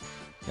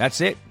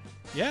 That's it.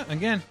 Yeah,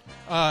 again,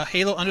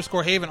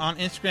 Halo_Haven on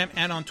Instagram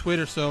and on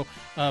Twitter. So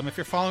if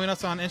you're following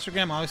us on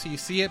Instagram, obviously you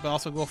see it, but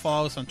also go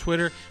follow us on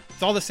Twitter.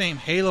 It's all the same,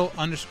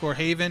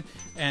 Halo_Haven.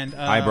 And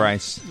hi,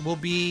 Bryce. We'll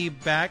be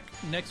back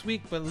next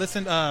week, but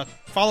listen,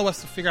 follow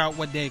us to figure out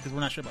what day, because we're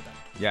not sure about that.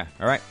 Yeah,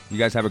 all right. You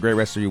guys have a great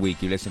rest of your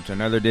week. You listen to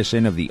another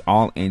edition of the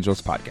All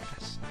Angels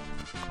Podcast.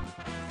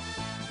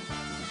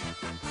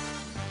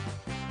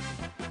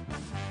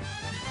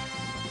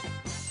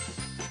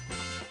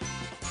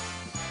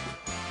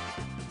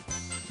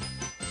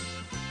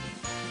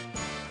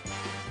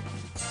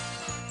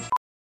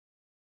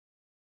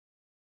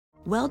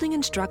 Welding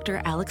instructor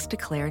Alex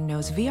DeClaire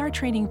knows VR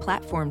training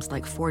platforms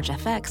like Forge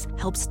FX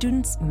help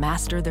students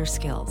master their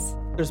skills.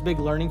 There's a big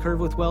learning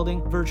curve with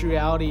welding. Virtual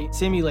reality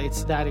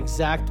simulates that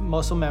exact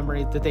muscle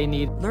memory that they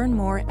need. Learn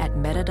more at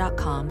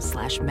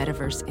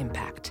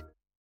meta.com/metaverseimpact.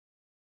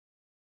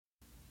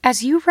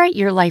 As you write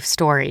your life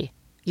story,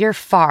 you're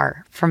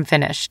far from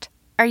finished.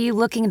 Are you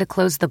looking to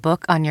close the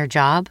book on your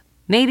job?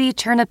 Maybe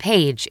turn a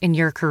page in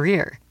your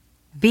career?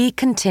 Be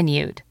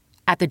continued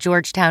at the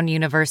Georgetown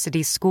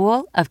University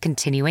School of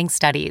Continuing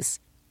Studies.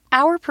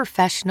 Our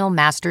professional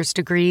master's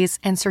degrees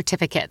and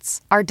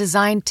certificates are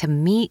designed to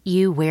meet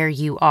you where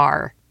you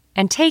are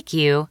and take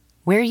you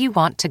where you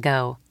want to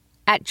go.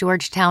 At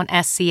Georgetown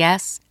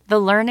SCS, the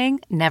learning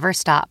never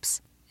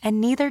stops,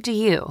 and neither do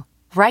you.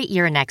 Write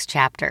your next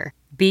chapter.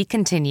 Be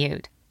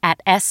continued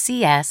at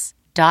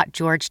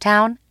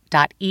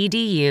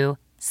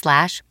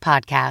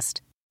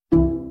scs.georgetown.edu/podcast.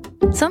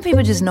 Some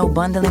people just know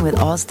bundling with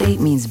Allstate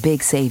means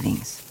big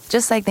savings.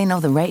 Just like they know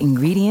the right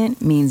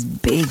ingredient means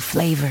big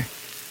flavor.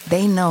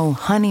 They know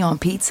honey on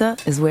pizza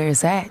is where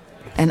it's at.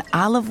 And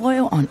olive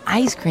oil on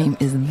ice cream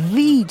is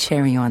the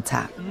cherry on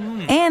top.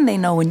 And they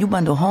know when you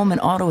bundle home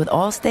and auto with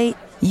Allstate,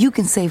 you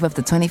can save up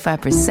to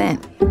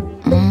 25%.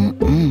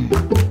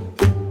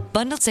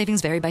 Bundled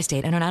savings vary by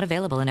state and are not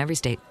available in every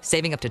state.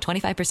 Saving up to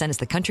 25% is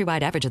the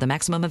countrywide average of the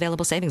maximum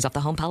available savings off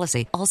the home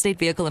policy. Allstate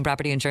Vehicle and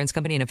Property Insurance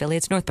Company and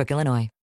affiliates, Northbrook, Illinois.